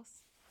my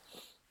house?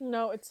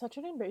 No, it's such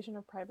an invasion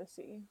of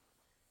privacy.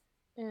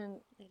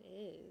 And It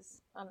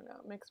is. I don't know,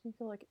 it makes me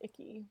feel like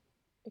icky.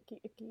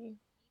 Icky.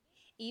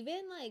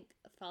 Even like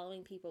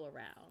following people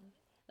around.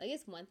 Like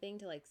it's one thing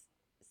to like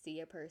see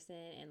a person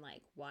and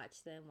like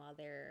watch them while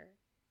they're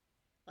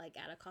like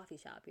at a coffee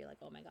shop. You're like,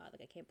 oh my god,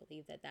 like I can't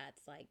believe that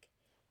that's like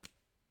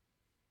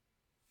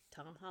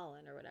Tom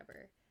Holland or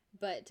whatever.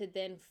 But to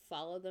then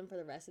follow them for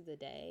the rest of the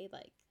day,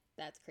 like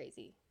that's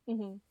crazy.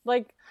 Mm-hmm.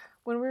 Like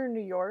when we were in New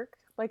York,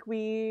 like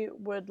we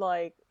would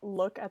like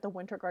look at the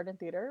Winter Garden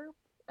Theater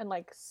and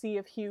like see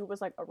if Hugh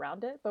was like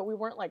around it, but we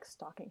weren't like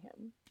stalking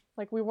him.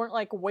 Like we weren't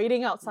like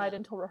waiting outside No,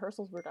 until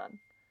rehearsals were done.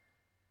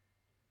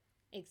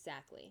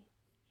 exactly.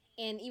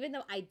 And even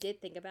though I did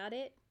think about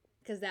it,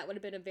 because that would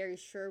have been a very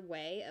sure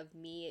way of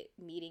me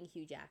meeting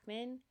Hugh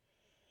Jackman,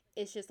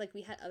 it's just like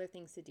we had other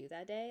things to do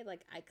that day.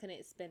 Like I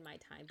couldn't spend my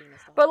time being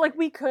a But like stalker.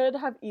 we could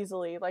have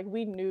easily, like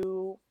we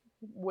knew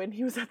when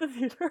he was at the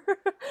theater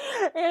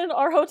and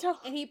our hotel.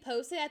 And he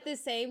posted at the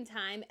same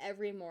time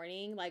every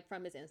morning, like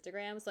from his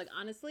Instagram. So like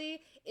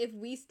honestly, if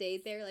we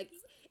stayed there, like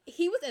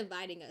he was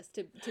inviting us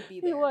to be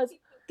there. He was.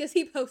 Because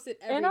he posted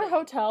every And our day.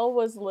 hotel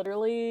was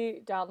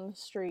literally down the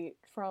street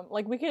from,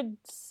 like, we could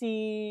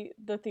see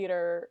the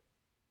theater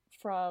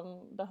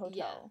from the hotel.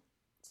 Yeah.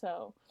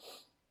 So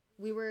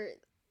We were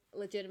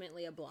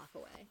legitimately a block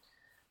away.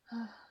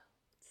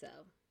 So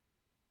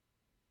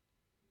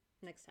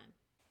next time.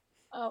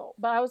 oh,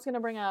 but I was gonna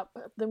bring up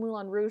the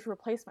Moulin Rouge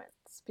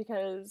replacements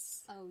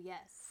because Oh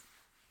yes.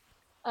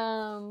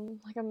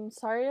 like I'm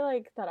sorry,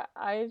 like that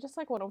I just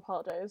like want to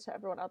apologize to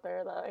everyone out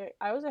there that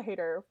I was a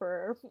hater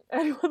for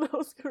anyone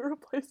else who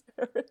replaced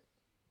Aaron.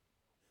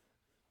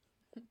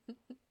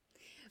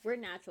 We're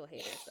natural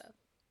haters though.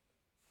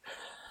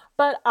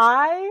 But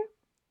I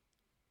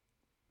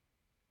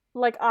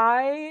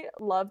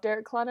love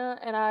Derek Klena,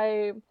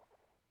 and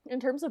in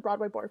terms of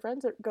Broadway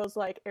boyfriends, it goes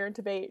like Aaron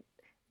Tveit,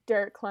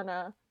 Derek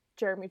Klena,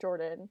 Jeremy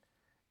Jordan,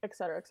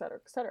 etc., etc.,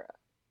 etc.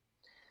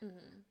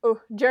 Mm-hmm. Oh,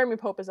 Jeremy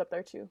Pope is up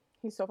there too.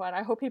 He's so fun.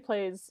 I hope he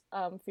plays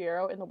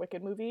Fiyero in the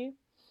Wicked movie.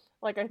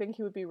 Like, I think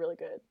he would be really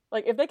good.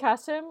 Like, if they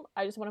cast him,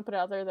 I just want to put it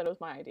out there that it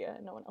was my idea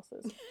and no one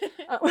else's. Is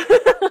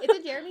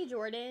it Jeremy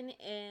Jordan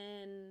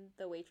in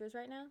The Waitress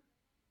right now?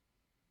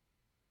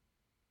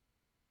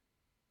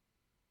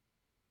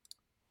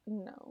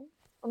 No.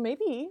 Or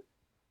maybe.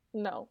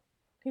 No.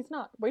 He's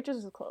not. Waitress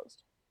is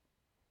closed.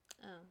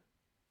 Oh.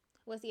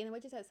 Was he in The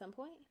Waitress at some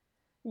point?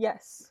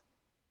 Yes.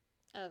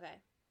 Okay.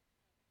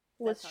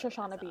 With That's probably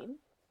what I Shoshana saw. Bean.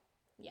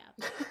 Yeah.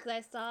 Because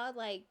I saw,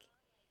 like,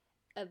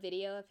 a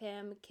video of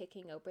him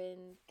kicking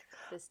open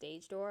the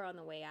stage door on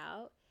the way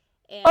out.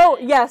 And... Oh,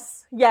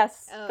 yes.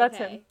 Oh, That's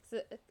okay. him. So,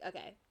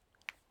 okay.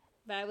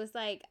 But I was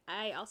like,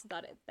 I also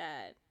thought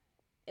that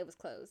it was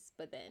closed.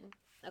 But then,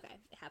 okay,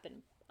 it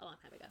happened a long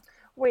time ago.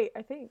 Wait,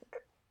 I think.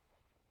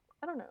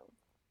 I don't know.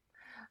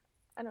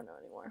 I don't know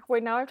anymore.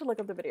 Wait, now I have to look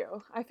up the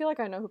video. I feel like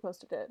I know who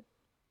posted it.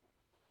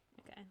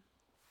 Okay.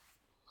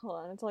 Hold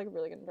on, it's like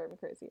really gonna drive me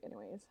crazy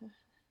anyways. And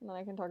then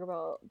I can talk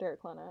about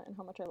Derek Klena and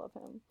how much I love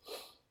him.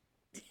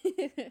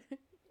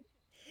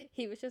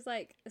 He was just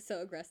like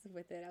so aggressive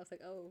with it. I was like,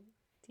 oh,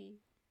 T.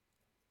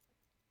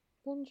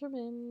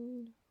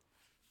 Benjamin.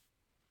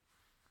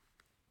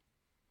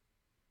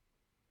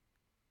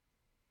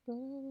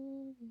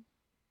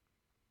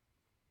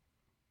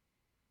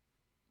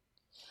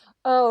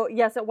 Oh,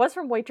 yes, it was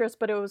from Waitress,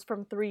 but it was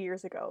from 3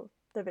 years ago,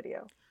 the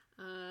video.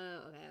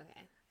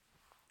 Okay.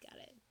 Got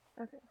it.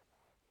 Okay.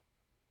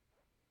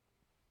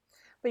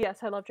 But yes,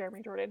 I love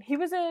Jeremy Jordan. He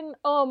was in,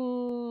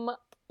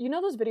 you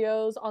know those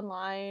videos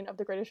online of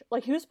The Greatest,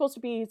 like he was supposed to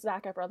be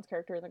Zac Efron's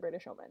character in The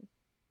Greatest Showman.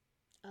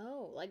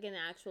 Oh, like in the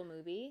actual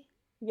movie?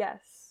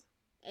 Yes.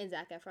 And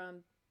Zac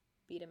Efron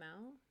beat him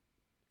out?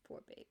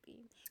 Poor baby.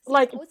 See,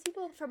 Like, always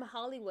people from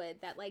Hollywood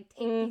that like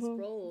take these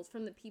roles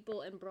from the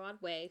people in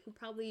Broadway who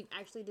probably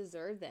actually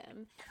deserve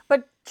them.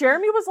 but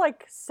Jeremy was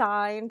like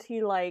signed,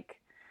 he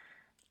like,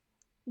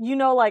 you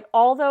know, like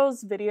all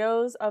those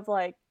videos of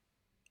like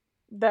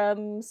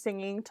them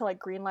singing to like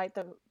greenlight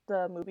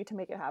the movie to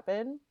make it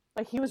happen.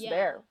 Like he was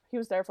there. He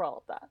was there for all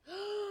of that.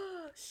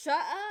 Shut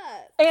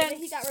up. And then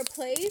he got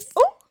replaced?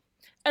 Oh!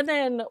 And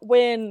then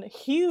when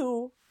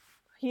Hugh,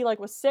 he like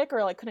was sick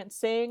or like couldn't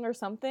sing or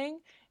something,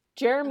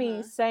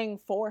 Jeremy sang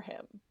for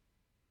him.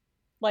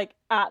 Like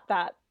at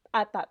that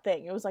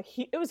thing. It was like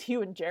it was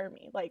Hugh and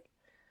Jeremy. Like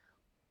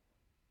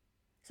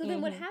so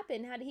then what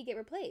happened? How did he get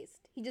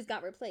replaced? He just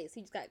got replaced.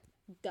 He just got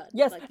done.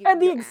 Yes, like and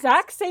the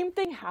exact same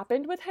thing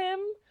happened with him.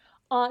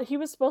 He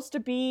was supposed to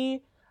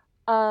be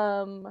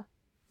poor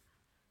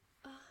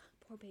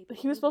baby.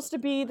 He was supposed to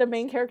be the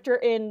main character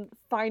in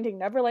Finding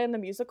Neverland the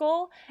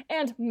musical,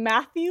 and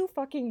Matthew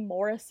fucking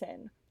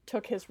Morrison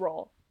took his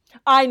role.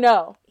 I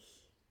know.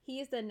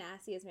 He is the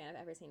nastiest man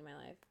I've ever seen in my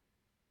life.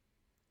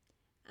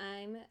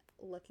 I'm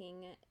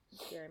looking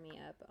Jeremy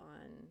up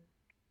on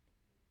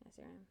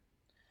Instagram.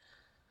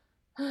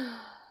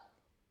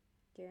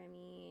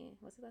 Jeremy,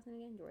 what's his last name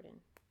again?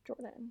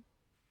 Jordan.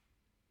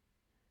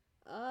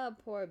 Oh,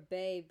 poor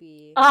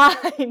baby.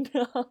 I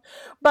know.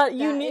 But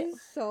you need... That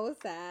is so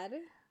sad.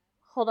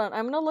 Hold on,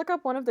 I'm gonna look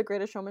up one of the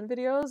Greatest Showman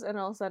videos and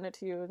I'll send it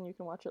to you and you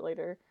can watch it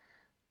later.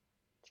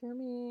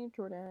 Jeremy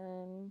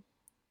Jordan.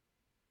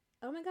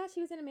 Oh my gosh,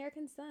 he was in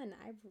American Son.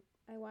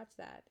 I watched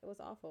that. It was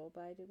awful,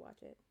 but I did watch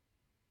it.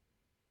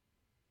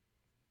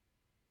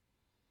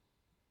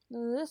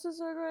 This is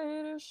the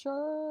greatest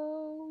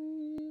show.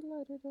 We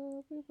light it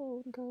up. We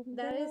won't come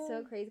That down. is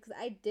so crazy because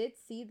I did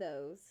see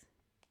those.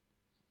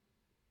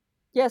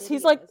 Yes,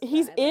 he's videos, but I,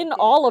 in didn't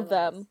all of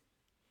realize. them.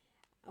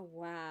 Oh,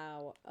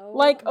 wow. Oh,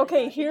 Like, my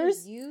okay, gosh.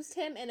 here's- They used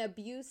him and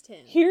abused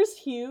him. Here's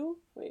Hugh.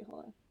 Wait,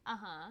 hold on.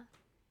 Uh-huh.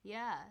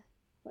 Yeah.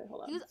 Wait,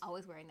 hold on. He was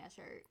always wearing that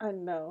shirt. I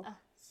know.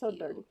 So Hugh.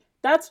 dirty.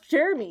 That's I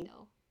Jeremy.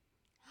 know.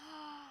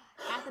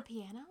 At the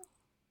piano?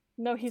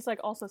 No, he's like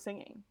also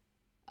singing.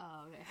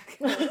 Oh, okay.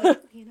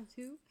 The piano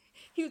too?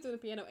 He was doing the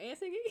piano and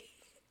singing?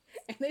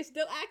 And they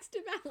still asked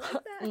him out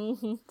like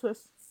that?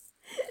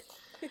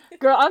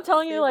 Girl, I'm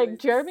telling you, like,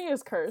 Favorites. Jeremy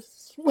is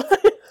cursed.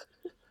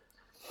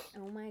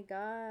 Oh my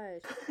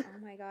gosh. Oh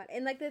my god.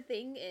 And like the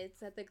thing is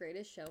that The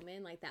Greatest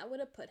Showman, like that would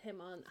have put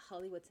him on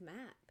Hollywood's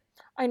map.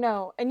 I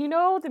know. And you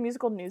know the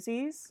musical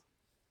Newsies?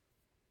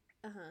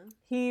 Uh-huh.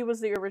 He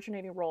was the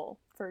originating role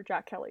for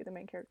Jack Kelly, the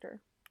main character.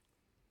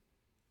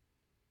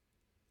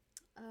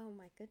 Oh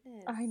my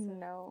goodness. I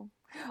know.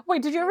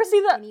 Wait, did you How ever does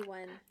see that?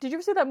 anyone... Did you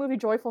ever see that movie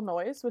Joyful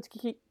Noise with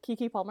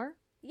Kiki Palmer?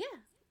 Yeah.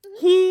 Mhm.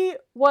 He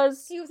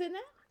was in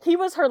that? he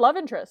was her love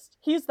interest.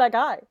 He's that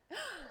guy.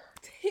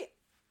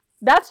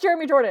 That's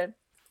Jeremy Jordan.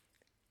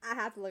 I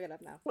have to look it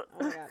up now. Oh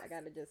my god, I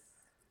gotta just...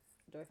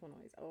 Joyful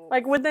Noise. Oh.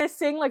 Like when they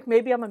sing like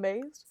Maybe I'm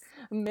Amazed.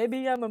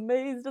 Maybe I'm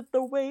amazed at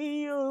the way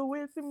you're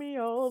with me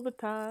all the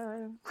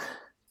time.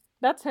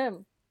 That's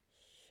him.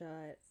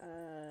 Shut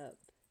up.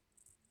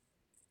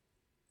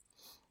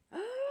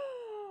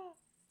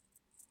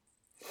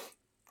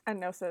 I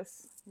know,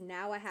 sis.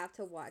 Now I have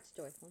to watch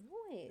Joyful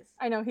Noise.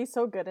 I know, he's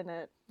so good in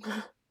it.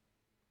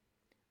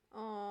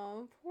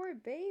 Oh, poor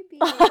baby.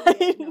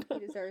 I No, know.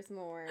 he deserves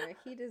more.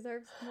 He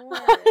deserves more.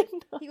 I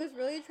know. He was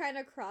really trying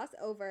to cross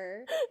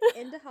over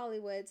into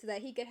Hollywood so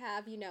that he could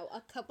have, you know,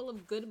 a couple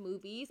of good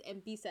movies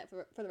and be set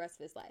for the rest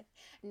of his life.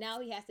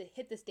 Now he has to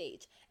hit the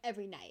stage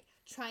every night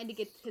trying to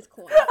get his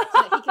coin so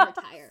that he can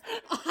retire.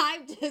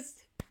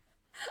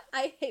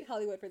 I hate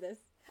Hollywood for this.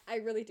 I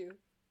really do.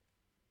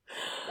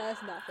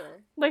 That's not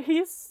fair. Like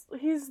he's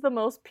the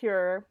most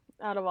pure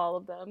out of all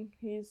of them.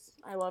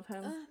 I love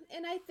him.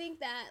 And I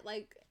think that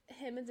like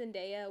him and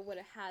Zendaya would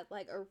have had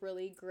like a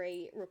really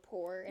great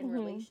rapport and Mhm.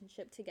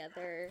 relationship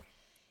together,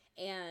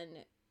 and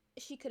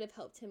she could have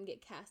helped him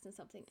get cast in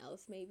something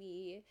else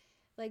maybe.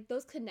 Like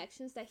those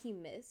connections that he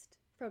missed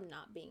from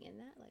not being in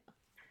that, like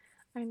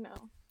I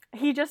know.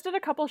 He just did a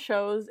couple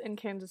shows in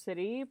Kansas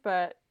City,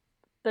 but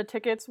the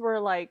tickets were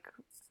like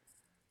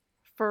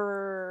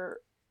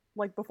for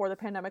like before the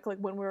pandemic, like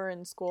when we were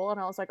in school, and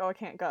I was like, oh, I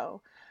can't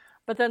go.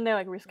 But then they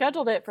like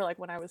rescheduled it for like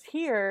when I was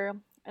here,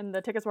 and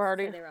the tickets were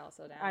already. so they were all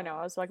sold out. I know.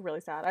 I was like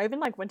really sad. I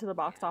even like went to the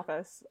box Yeah.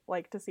 office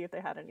like to see if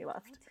they had any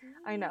left.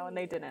 I know, and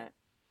they didn't.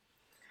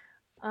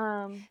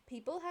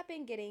 People have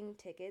been getting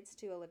tickets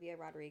to Olivia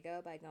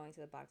Rodrigo by going to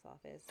the box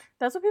office,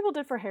 That's what people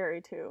did for Harry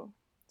too.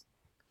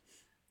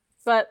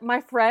 But my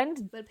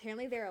friend, but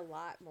apparently there are a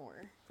lot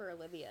more for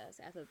Olivia's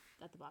at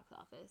the box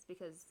office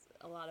because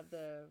a lot of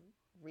the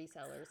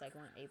resellers like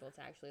weren't able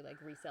to actually like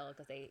resell it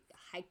because they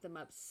hyped them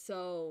up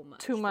so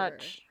much Too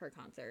much. for her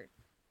concert.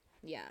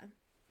 Yeah.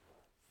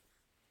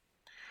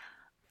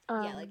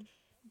 um, Yeah, like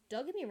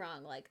don't get me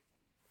wrong, like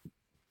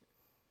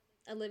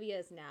Olivia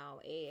is now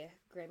a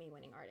Grammy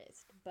winning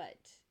artist, but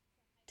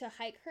to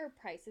hike her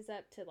prices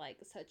up to like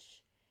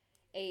such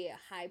a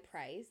high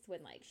price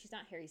when like she's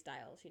not Harry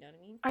Styles, you know what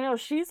I mean? I know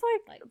she's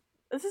like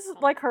this is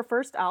come like on. her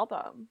first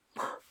album.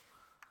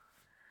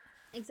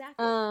 Exactly.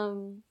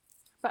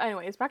 But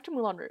anyways, back to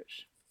Moulin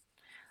Rouge.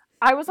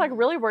 I was like Mhm.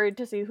 really worried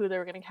to see who they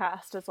were gonna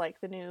cast as like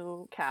the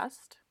new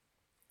cast,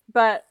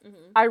 but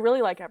Mhm. I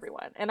really like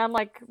everyone, and I'm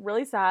like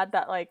really sad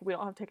that like we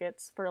don't have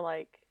tickets for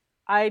like.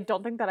 I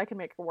don't think that I can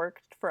make it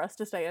work for us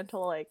to stay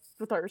until like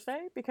the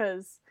Thursday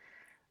because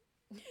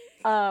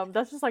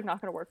that's just like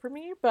not gonna work for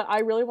me. But I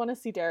really want to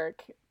see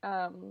Derek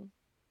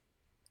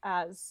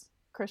as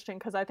Christian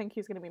because I think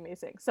he's gonna be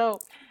amazing. So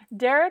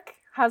Derek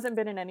hasn't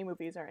been in any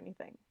movies or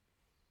anything,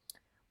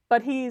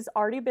 but he's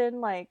already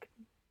been like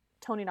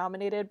Tony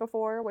nominated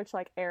before, which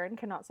like Aaron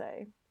cannot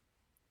say.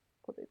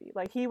 Poor baby.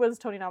 Like he was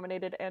Tony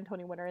nominated and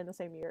Tony winner in the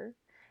same year,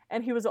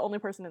 and he was the only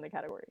person in the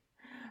category.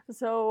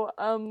 So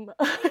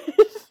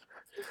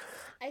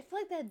I feel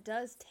like that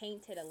does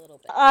taint it a little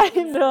bit. I Like,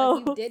 know.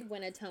 you did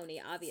win a Tony,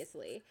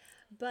 obviously,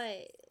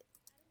 but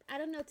I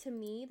don't know. To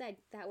me,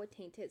 that would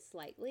taint it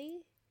slightly.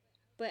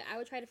 But I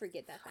would try to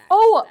forget that fact.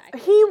 Oh, so that I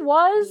could, he like,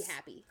 was. be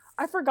happy.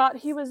 I forgot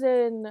he was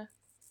in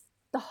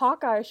the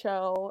Hawkeye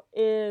show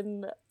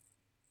in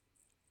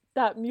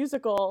that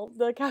musical,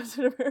 the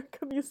Captain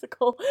America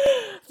musical.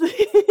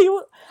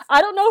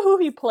 I don't know who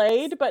he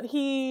played, but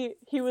he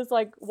was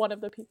like one of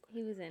the people.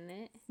 He was in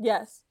it.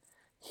 Yes.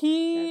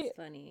 He That's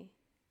funny.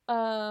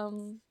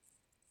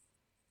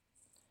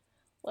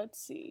 let's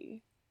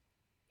see.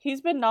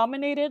 He's been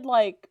nominated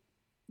like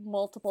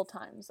multiple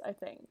times, I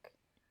think.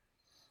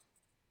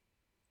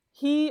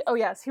 He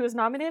was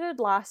nominated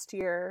last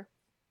year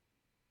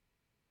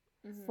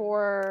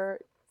for,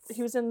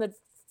 he was in the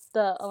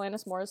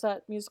Alanis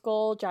Morissette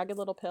musical Jagged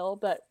Little Pill,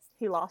 but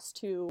he lost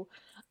to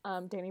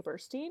Danny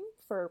Burstein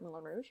for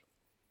Moulin Rouge.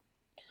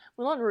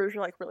 Moulin Rouge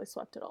like really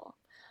swept it all.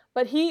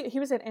 But he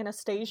was in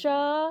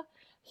Anastasia,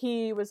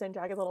 he was in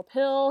Jagged Little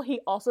Pill, he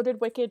also did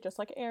Wicked just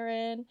like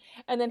Aaron,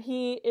 and then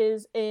he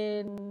was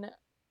in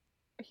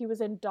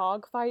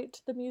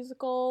Dogfight the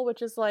musical,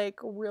 which is like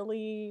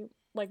really,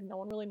 like, no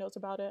one really knows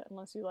about it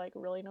unless you like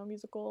really know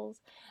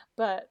musicals,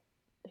 but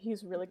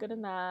he's really good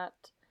in that.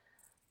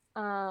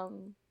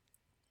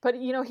 But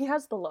you know, he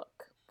has the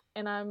look,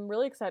 and I'm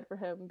really excited for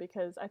him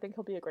because I think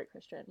he'll be a great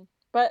Christian.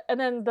 And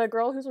then the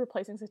girl who's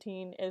replacing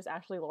Satine is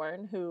Ashley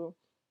Lauren, who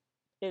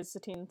is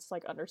Satine's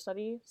like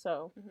understudy,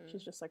 so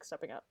she's just like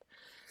stepping up.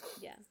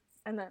 Yeah.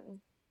 And then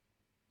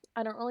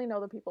I don't really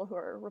know the people who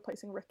are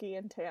replacing Ricky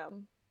and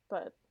Tam,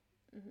 but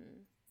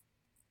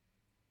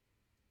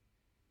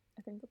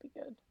I think they'll be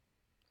good.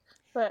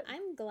 But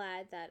I'm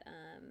glad that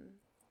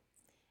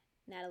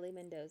Natalie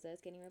Mendoza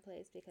is getting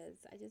replaced,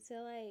 because I just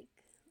feel like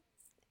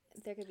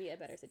there could be a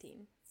better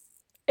Satine.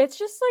 It's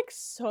just like,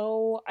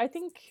 so I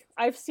think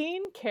I've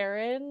seen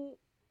Karen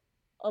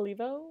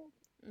Olivio.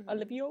 I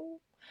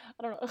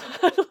don't know.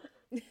 I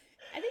think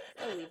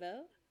it's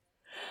Olivo.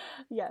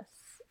 Yes.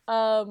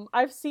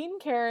 I've seen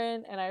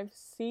Karen and I've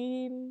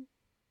seen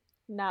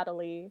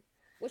Natalie.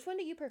 Which one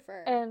do you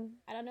prefer? And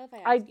I don't know if I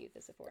asked you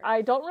this before.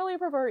 I don't really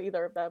prefer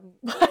either of them.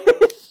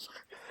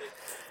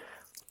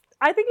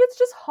 I think it's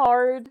just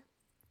hard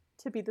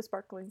to be the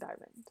sparkling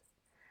diamond.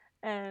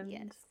 And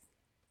yes.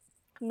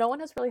 No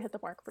one has really hit the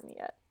mark for me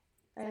yet.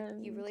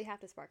 And you really have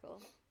to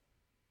sparkle.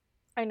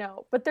 I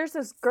know. But there's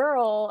this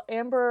girl,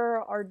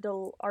 Amber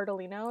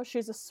Ardolino.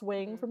 She's a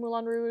swing from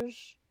Moulin Rouge.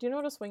 Do you know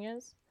what a swing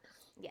is?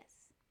 Yes.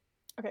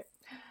 Okay.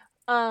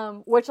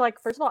 Which,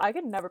 like, first of all, I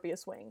could never be a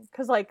swing.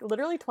 Because, like,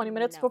 literally 20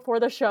 minutes before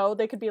the show,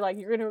 they could be like,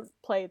 you're going to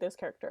play this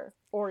character.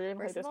 Or you're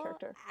going to play this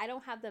character. I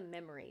don't have the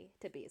memory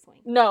to be a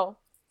swing. No.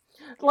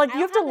 Like,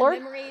 you have to learn. I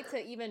don't have the memory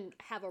to even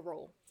have a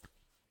role.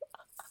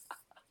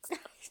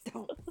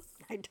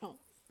 I don't.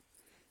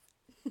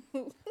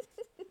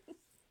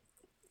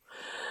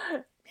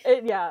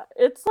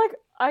 It's like,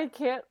 I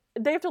can't.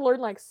 They have to learn,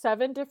 like,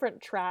 7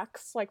 different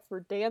tracks, like,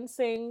 for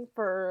dancing,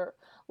 for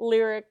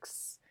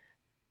lyrics,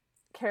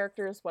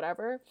 characters,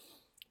 whatever.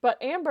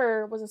 But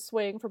Amber was a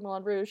swing for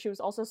Moulin Rouge. She was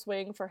also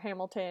swing for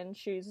Hamilton.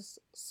 She's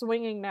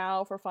swinging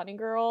now for Funny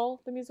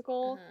Girl, the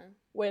musical,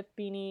 with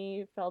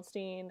Beanie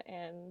Feldstein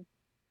and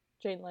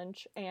Jane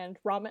Lynch and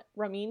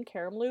Ramin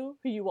Karimloo,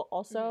 who you will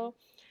also,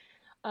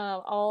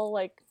 I'll,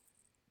 like,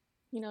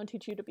 you know,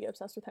 teach you to be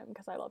obsessed with him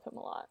because I love him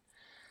a lot.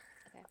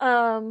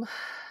 Okay.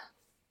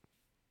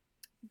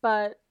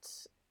 But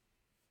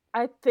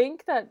I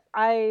think that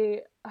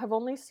I have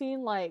only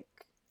seen, like,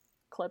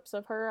 clips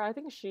of her. I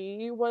think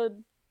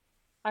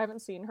I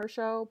haven't seen her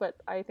show, but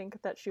I think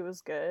that she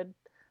was good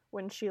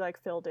when she, like,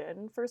 filled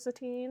in for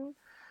Satine.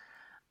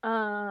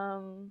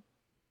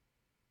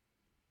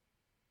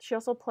 She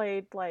also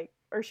played, like,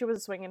 or she was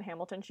a swing in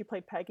Hamilton. She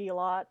played Peggy a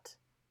lot.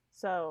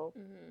 So,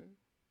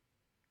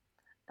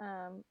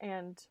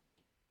 and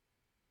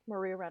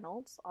Maria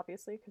Reynolds,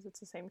 obviously, because it's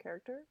the same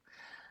character.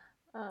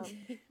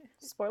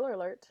 Spoiler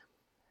alert,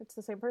 it's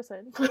the same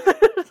person.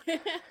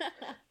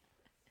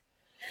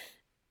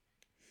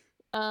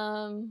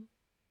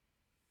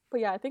 But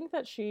yeah, I think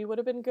that she would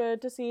have been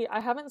good to see. I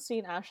haven't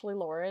seen Ashley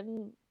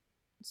Lauren's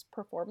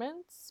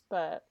performance,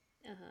 but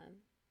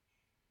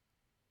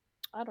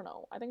I don't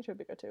know. I think she would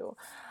be good too.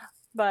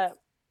 But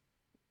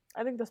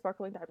I think the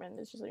Sparkling Diamond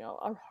is just, you know,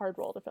 a hard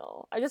role to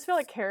fill. I just feel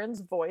like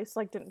Karen's voice,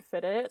 like, didn't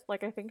fit it.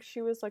 Like, I think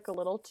she was, like, a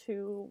little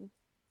too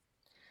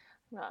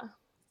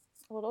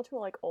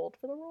like old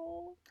for the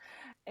role,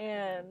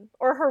 and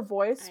or her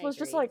voice was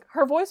just like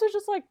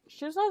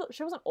she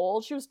wasn't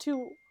old.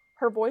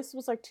 Her voice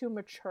was like too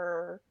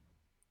mature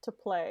to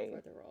play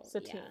for the role.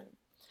 Satine.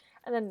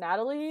 Yeah. And then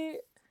Natalie,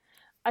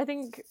 I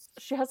think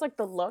she has, like,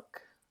 the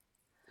look.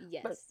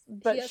 Yes,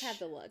 but she does have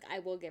the look. I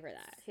will give her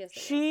that.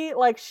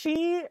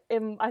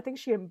 I think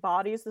she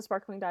embodies the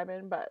Sparkling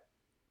Diamond, but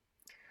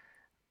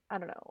I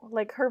don't know.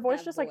 Like, her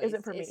voice just, like,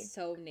 isn't for me. It's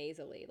so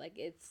nasally. Like,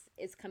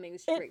 it's coming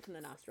straight from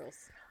the nostrils.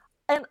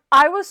 And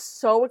I was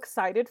so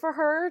excited for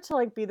her to,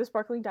 like, be the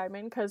Sparkling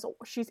Diamond because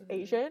she's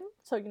Asian.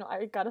 So, you know,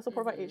 I gotta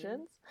support my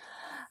Asians.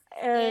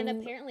 And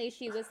apparently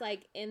she was,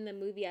 like, in the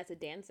movie as a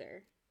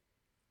dancer.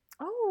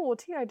 Oh,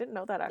 Tia, I didn't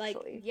know that,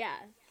 actually. Like, yeah.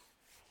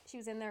 She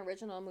was in the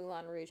original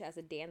Moulin Rouge as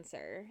a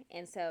dancer,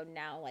 and so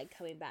now, like,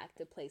 coming back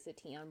to play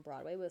Satine on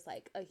Broadway was,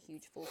 like, a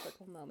huge full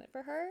circle moment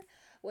for her,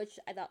 which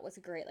I thought was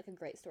great, like, a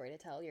great story to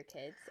tell your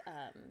kids.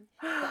 But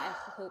I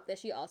hope that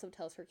she also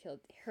tells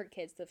her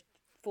kids the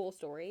full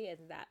story,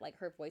 and that, like,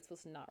 her voice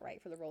was not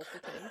right for the role of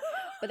Satine.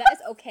 But that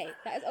is okay.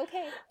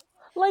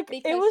 Like,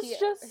 because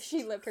it was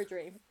she lived her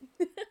dream.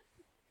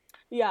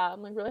 Yeah,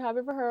 I'm, like, really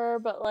happy for her,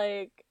 but,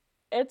 like,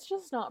 it's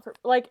just not for,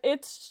 like,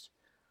 it's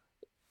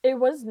it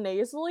was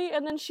nasally,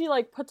 and then she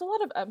like puts a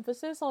lot of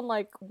emphasis on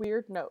like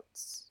weird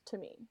notes to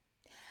me.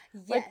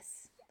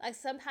 Yes. Like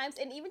sometimes,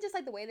 and even just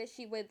like the way that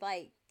she would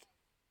like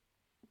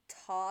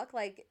talk,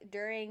 like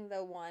during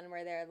the one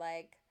where they're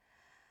like,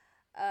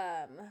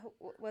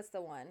 what's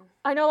the one?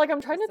 I know, like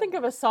I'm trying to think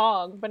of a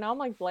song, but now I'm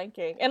like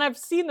blanking. And I've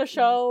seen the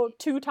show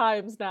 2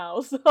 times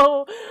now,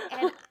 so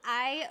and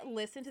I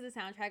listen to the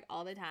soundtrack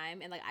all the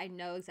time, and like I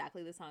know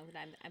exactly the songs that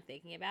I'm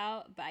thinking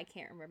about, but I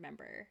can't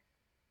remember.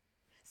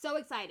 So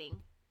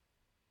exciting.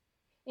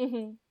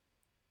 Mhm.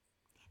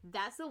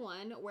 That's the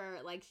one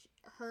where like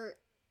her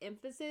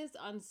emphasis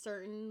on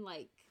certain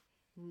like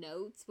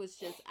notes was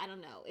just, I don't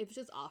know, it was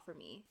just off for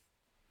me.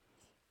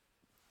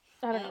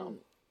 I don't know.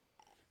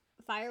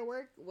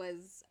 Firework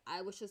was,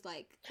 I was just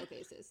like,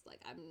 okay, sis, like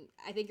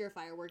I think your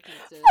firework needs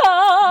to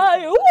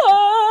Firework.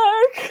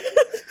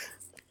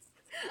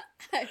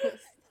 I was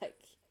like,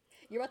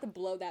 you're about to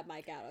blow that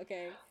mic out,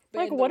 okay? But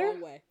like in the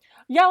wrong way.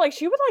 Yeah, like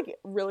she would like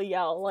really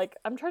yell. Like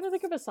I'm trying to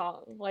think of a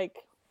song. Like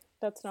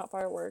that's not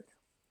Firework.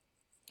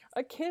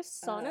 A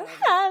kiss on a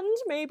hand,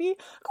 maybe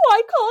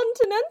quite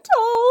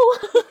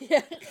continental.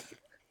 Yeah.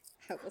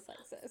 I was like,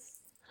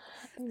 sis,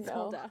 No.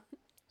 calm down.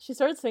 She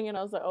started singing.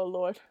 I was like, oh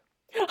Lord.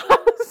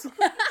 I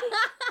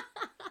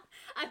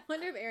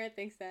wonder if Aaron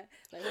thinks that.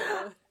 Like,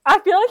 I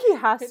feel like he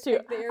has to.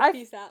 Take the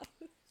earpiece out.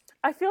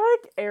 I feel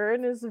like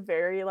Aaron is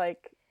very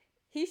like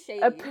he's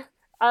shady.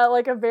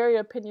 Like a very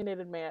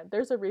opinionated man.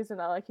 There's a reason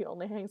that like he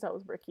only hangs out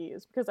with Ricky,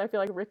 is because I feel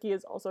like Ricky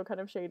is also kind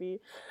of shady.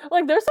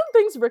 Like there's some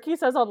things Ricky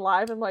says on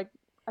live, I'm like,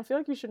 I feel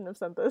like you shouldn't have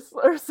said this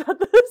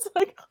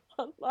like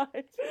on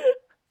live.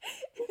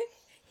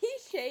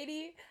 He's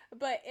shady,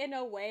 but in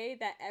a way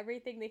that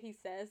everything that he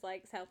says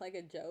like sounds like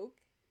a joke.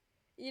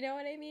 You know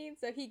what I mean?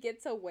 So he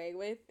gets away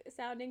with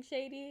sounding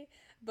shady,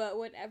 but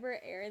whenever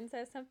Aaron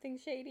says something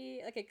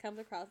shady, like it comes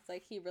across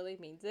like he really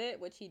means it,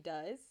 which he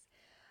does.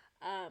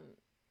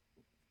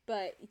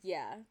 But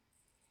yeah,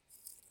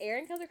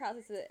 Aaron comes across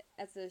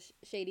as a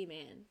shady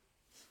man.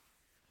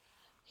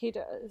 He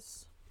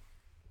does.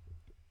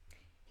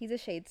 He's a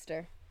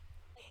shadester.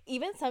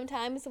 Even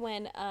sometimes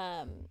when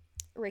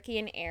Ricky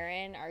and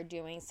Aaron are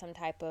doing some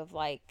type of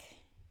like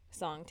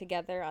song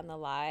together on the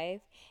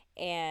live,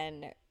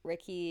 and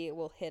Ricky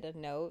will hit a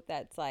note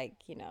that's like,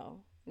 you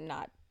know,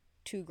 not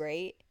too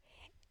great,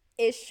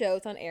 it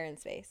shows on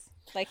Aaron's face.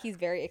 Like he's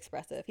very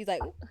expressive. He's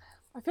like,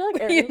 I feel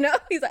like Aaron, you know,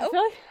 he's like, I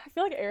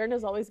feel like Aaron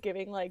is always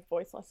giving like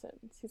voice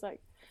lessons. He's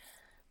like,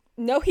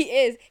 no, he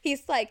is.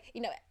 He's like,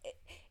 you know,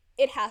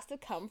 it has to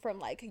come from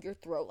like your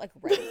throat, like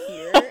right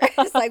here.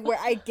 It's like where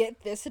I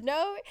get this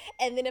note,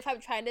 and then if I'm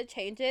trying to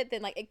change it,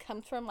 then like it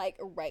comes from like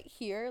right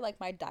here, like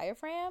my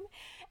diaphragm,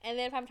 and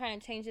then if I'm trying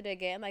to change it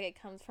again, like it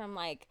comes from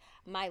like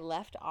my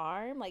left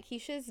arm. Like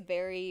he's just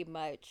very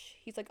much,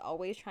 he's like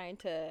always trying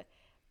to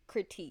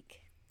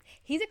critique.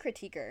 He's a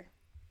critiquer.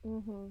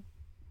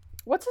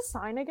 What's his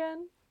sign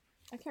again?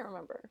 I can't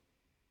remember.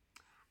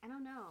 I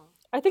don't know.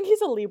 I think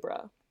he's a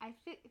Libra. I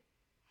think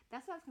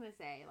that's what I was gonna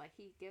say. Like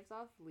he gives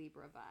off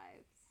Libra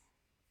vibes.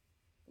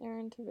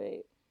 Aaron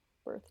Tveit,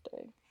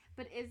 birthday.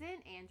 But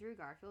isn't Andrew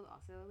Garfield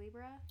also a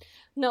Libra?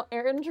 No,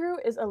 Andrew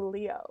is a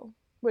Leo,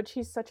 which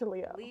he's such a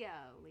Leo. Leo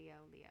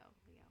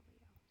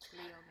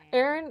man.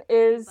 Aaron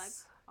is. He's like,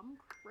 I'm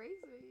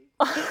crazy.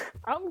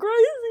 I'm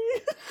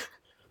crazy.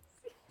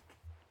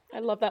 I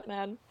love that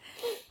man.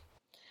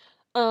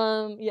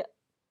 Yeah.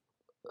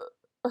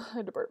 I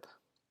had to burp.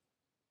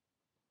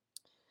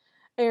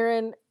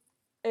 Aaron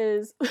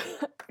is.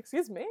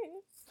 Excuse me.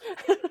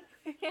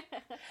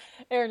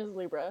 Aaron is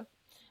Libra.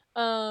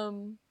 What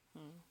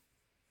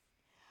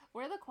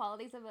are the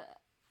qualities of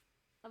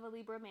a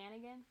Libra man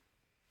again?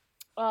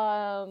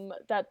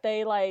 That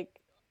they like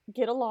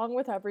get along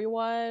with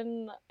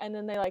everyone, and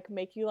then they like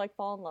make you like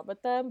fall in love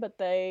with them, but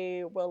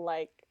they will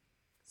like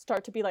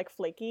start to be like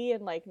flaky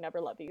and like never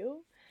love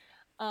you.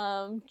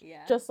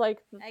 Yeah. Just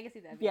like I can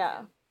see that.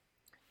 Yeah.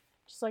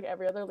 Just like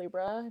every other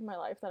Libra in my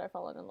life that I've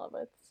fallen in love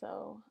with.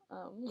 So,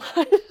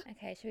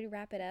 okay, should we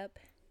wrap it up?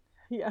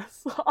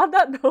 Yes. On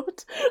that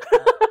note.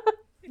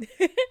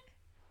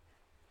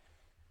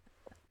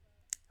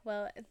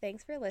 Well,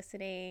 thanks for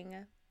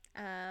listening.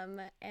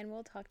 And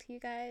we'll talk to you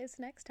guys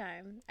next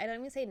time. I don't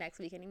even say next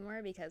week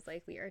anymore because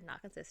like we are not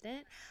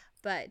consistent,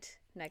 but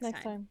next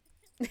time.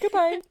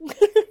 Goodbye.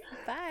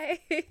 Bye.